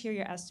to just hear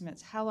your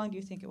estimates. How long do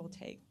you think it will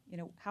take?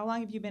 How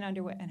long have you been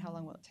underway, and how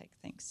long will it take?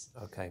 Thanks.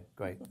 Okay,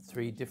 great.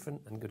 3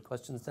 different and good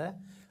questions there.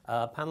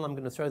 Panel, I'm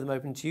going to throw them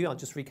open to you. I'll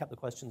just recap the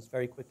questions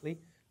very quickly.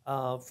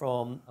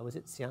 From, was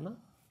it Sienna?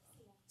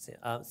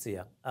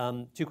 Sia.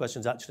 2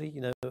 questions, actually.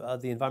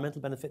 The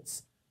environmental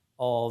benefits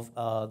of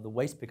the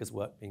waste pickers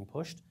work being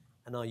pushed,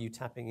 and are you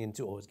tapping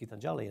into, or is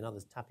Gitanjali and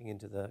others tapping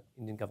into the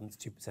Indian government's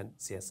 2%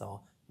 CSR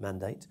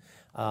mandate?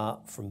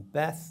 From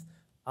Beth,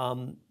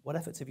 what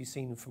efforts have you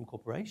seen from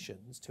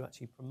corporations to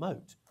actually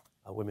promote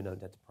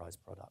women-owned enterprise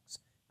products?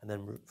 And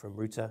then from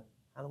Ruta,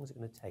 how long is it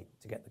going to take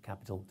to get the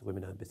capital to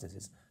women-owned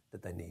businesses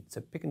that they need? So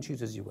pick and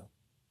choose as you will.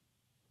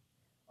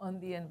 On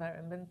the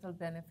environmental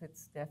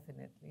benefits,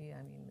 definitely.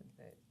 I mean,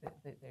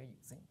 they're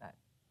using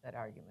that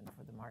argument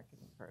for the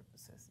marketing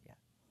purposes, yeah.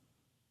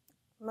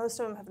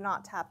 Most of them have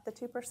not tapped the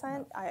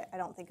 2%, I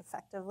don't think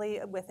effectively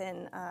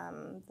within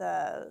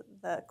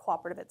the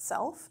cooperative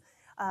itself.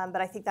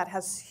 But I think that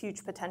has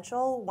huge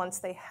potential once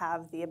they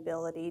have the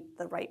ability,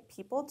 the right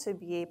people, to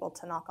be able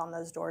to knock on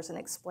those doors and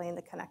explain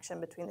the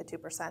connection between the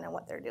 2% and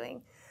what they're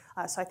doing.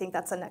 So I think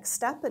that's the next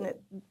step, and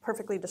it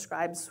perfectly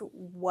describes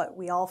what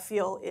we all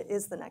feel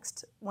is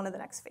one of the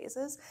next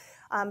phases.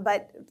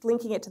 But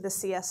linking it to the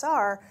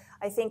CSR,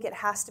 I think it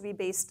has to be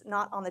based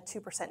not on the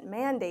 2%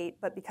 mandate,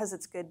 but because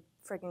it's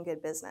friggin'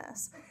 good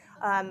business.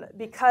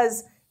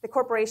 Because the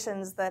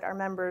corporations that are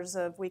members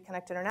of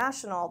WEConnect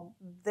International,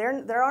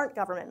 there aren't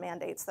government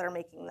mandates that are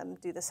making them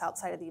do this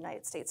outside of the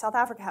United States. South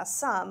Africa has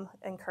some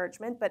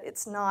encouragement, but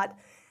it's not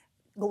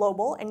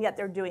global, and yet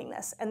they're doing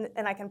this. And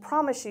I can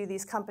promise you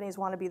these companies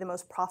want to be the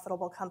most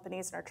profitable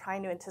companies and are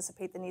trying to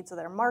anticipate the needs of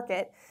their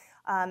market,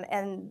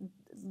 and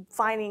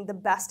finding the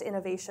best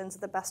innovations,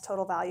 the best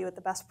total value at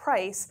the best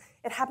price.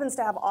 It happens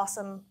to have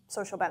awesome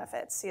social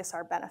benefits,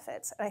 CSR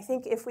benefits. And I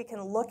think if we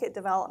can look at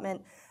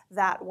development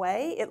that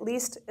way, at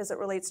least as it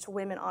relates to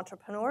women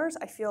entrepreneurs,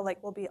 I feel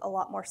like we'll be a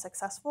lot more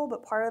successful.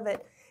 But part of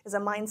it is a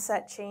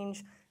mindset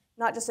change,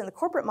 not just in the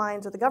corporate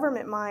minds or the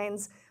government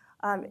minds,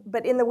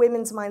 but in the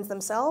women's minds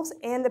themselves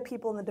and the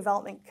people in the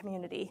development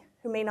community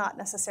who may not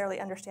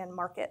necessarily understand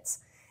markets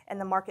and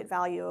the market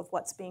value of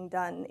what's being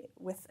done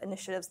with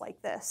initiatives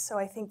like this. So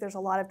I think there's a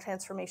lot of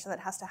transformation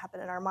that has to happen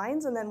in our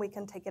minds, and then we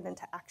can take it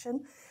into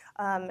action.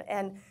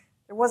 And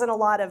there wasn't a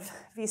lot of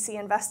VC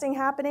investing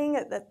happening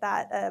at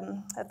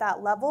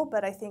that level,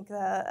 but I think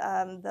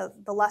the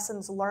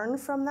lessons learned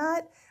from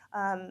that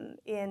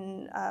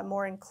in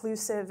more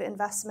inclusive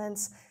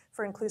investments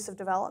for inclusive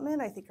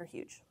development, I think are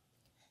huge.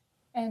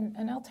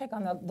 And I'll take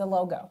on the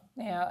logo,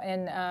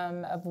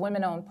 of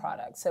women-owned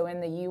products. So in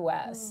the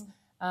U.S.,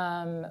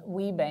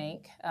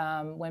 WeBank,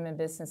 Women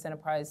Business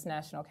Enterprise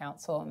National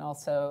Council, and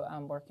also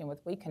working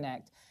with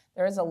WeConnect,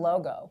 there is a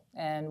logo,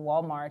 and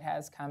Walmart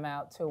has come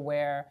out to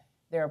where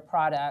there are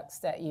products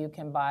that you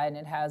can buy, and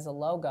it has a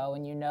logo,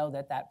 and you know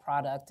that that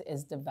product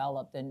is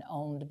developed and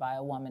owned by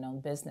a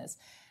woman-owned business.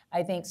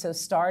 I think so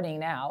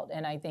starting out,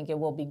 and I think it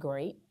will be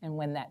great, and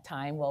when that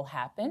time will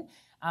happen,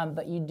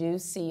 but you do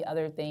see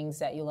other things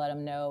that you let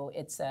them know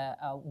it's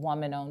a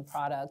woman-owned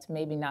product,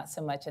 maybe not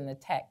so much in the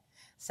tech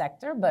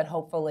sector, but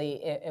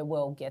hopefully it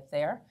will get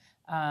there.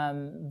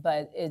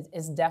 But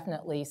it's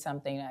definitely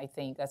something, I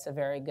think, that's a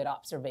very good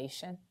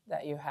observation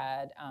that you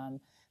had,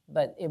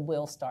 but it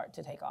will start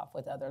to take off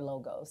with other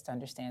logos to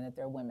understand that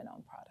they're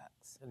women-owned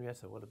products.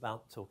 Henriette, what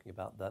about talking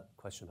about that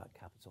question about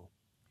capital?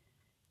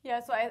 Yeah,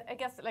 so I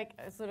guess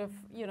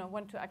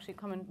want to actually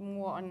comment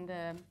more on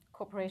the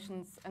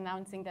corporations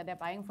announcing that they're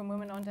buying from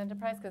women-owned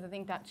enterprise, because I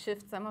think that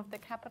shifts some of the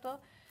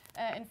capital.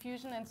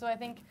 infusion. And so I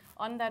think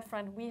on that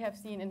front, we have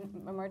seen in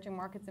emerging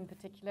markets in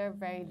particular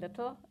very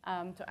little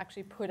to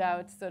actually put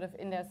out sort of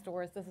in their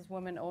stores, this is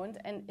women-owned.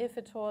 And if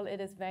at all,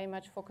 it is very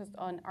much focused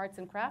on arts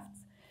and crafts.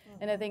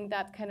 And I think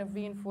that kind of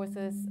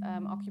reinforces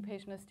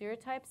occupational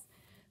stereotypes.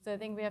 So I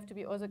think we have to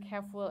be also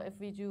careful if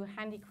we do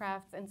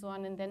handicrafts and so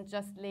on, and then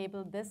just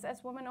label this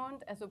as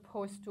women-owned, as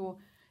opposed to,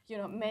 you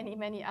know, many,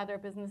 many other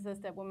businesses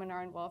that women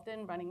are involved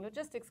in, running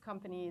logistics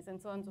companies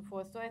and so on and so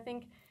forth. So I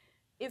think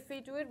if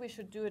we do it, we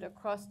should do it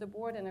across the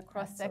board and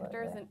across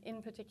sectors, and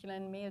in particular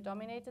in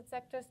male-dominated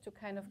sectors, to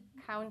kind of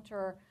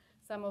counter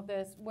some of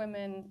this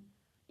women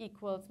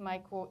equals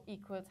micro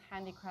equals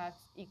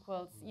handicrafts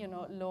equals, you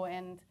know,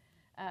 low-end.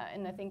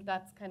 And I think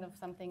that's kind of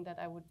something that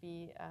I would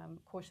be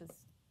cautious.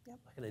 Yep.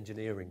 Like an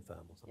engineering firm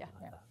or something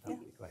like that. That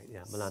would be great.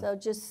 Yeah, Melanne. So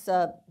just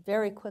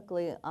very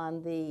quickly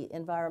on the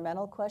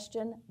environmental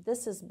question,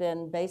 this has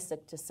been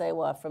basic to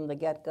SEWA from the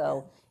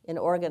get-go in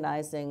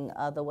organizing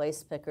the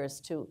waste pickers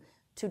to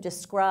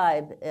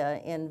describe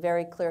in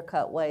very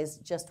clear-cut ways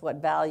just what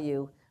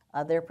value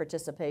their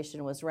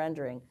participation was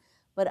rendering.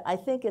 But I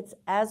think it's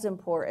as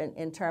important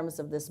in terms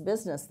of this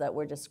business that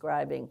we're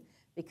describing,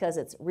 because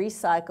it's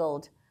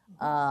recycled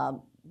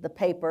the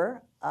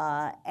paper,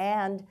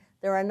 and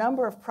there are a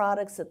number of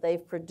products that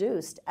they've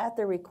produced at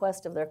the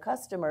request of their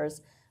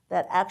customers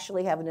that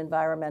actually have an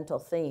environmental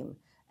theme.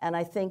 And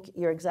I think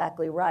you're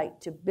exactly right.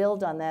 To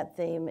build on that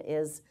theme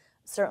is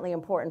certainly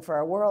important for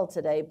our world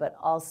today, but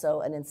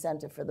also an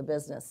incentive for the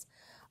business.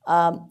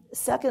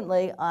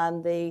 Secondly,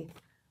 on the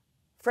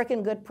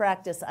frickin' good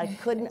practice, I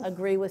couldn't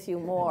agree with you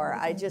more.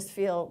 I just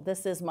feel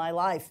this is my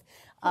life.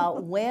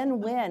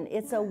 Win-win.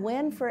 It's a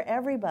win for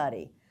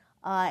everybody.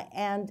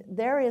 And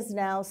there is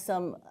now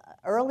some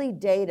early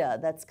data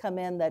that's come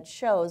in that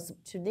shows,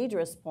 to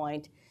Nedra's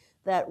point,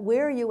 that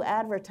where you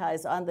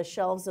advertise on the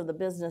shelves of the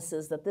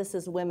businesses that this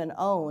is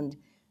women-owned,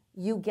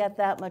 you get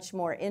that much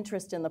more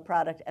interest in the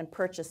product and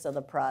purchase of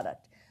the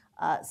product.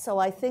 So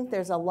I think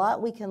there's a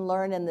lot we can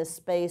learn in this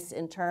space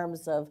in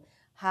terms of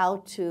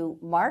how to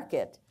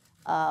market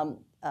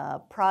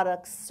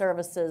products,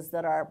 services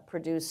that are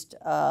produced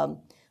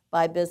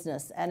by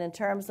business. And in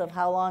terms of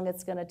how long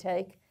it's going to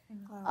take,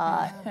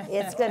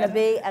 it's going to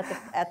be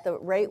at the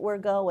rate we're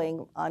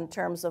going on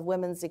terms of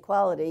women's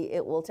equality,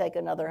 it will take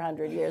another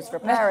 100 years for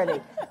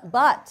parity.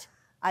 But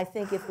I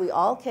think if we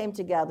all came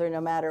together, no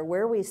matter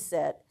where we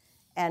sit,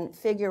 and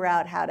figure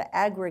out how to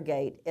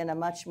aggregate in a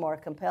much more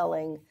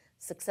compelling,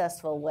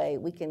 successful way,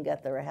 we can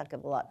get there a heck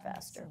of a lot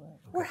faster.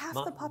 We're half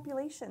the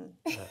population.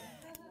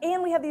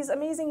 And we have these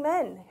amazing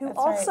men who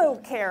also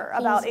care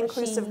about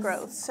inclusive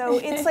growth. So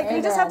it's like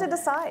we just have to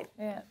decide.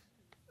 Yeah.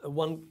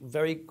 One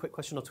very quick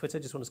question on Twitter.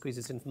 Just want to squeeze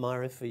this in for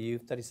Mayra, for you.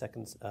 30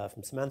 seconds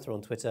from Samantha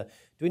on Twitter.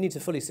 Do we need to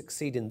fully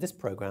succeed in this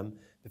program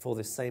before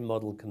this same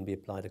model can be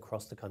applied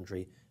across the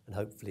country and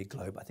hopefully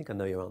globe? I think I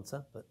know your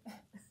answer, but...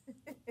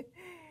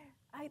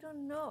 I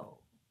don't know.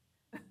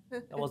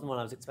 That wasn't what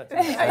I was expecting.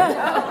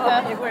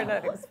 You were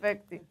not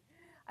expecting.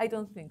 I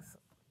don't think so.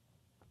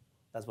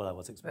 That's what I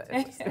was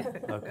expecting.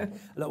 Okay.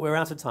 Look, we're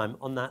out of time.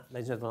 On that,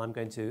 ladies and gentlemen, I'm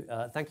going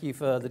to thank you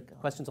for the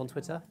questions on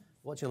Twitter,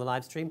 watching on the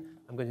live stream.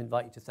 I'm going to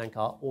invite you to thank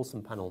our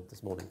awesome panel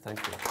this morning. Thank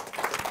you.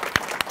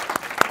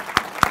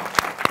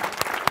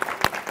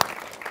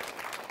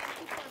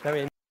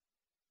 Very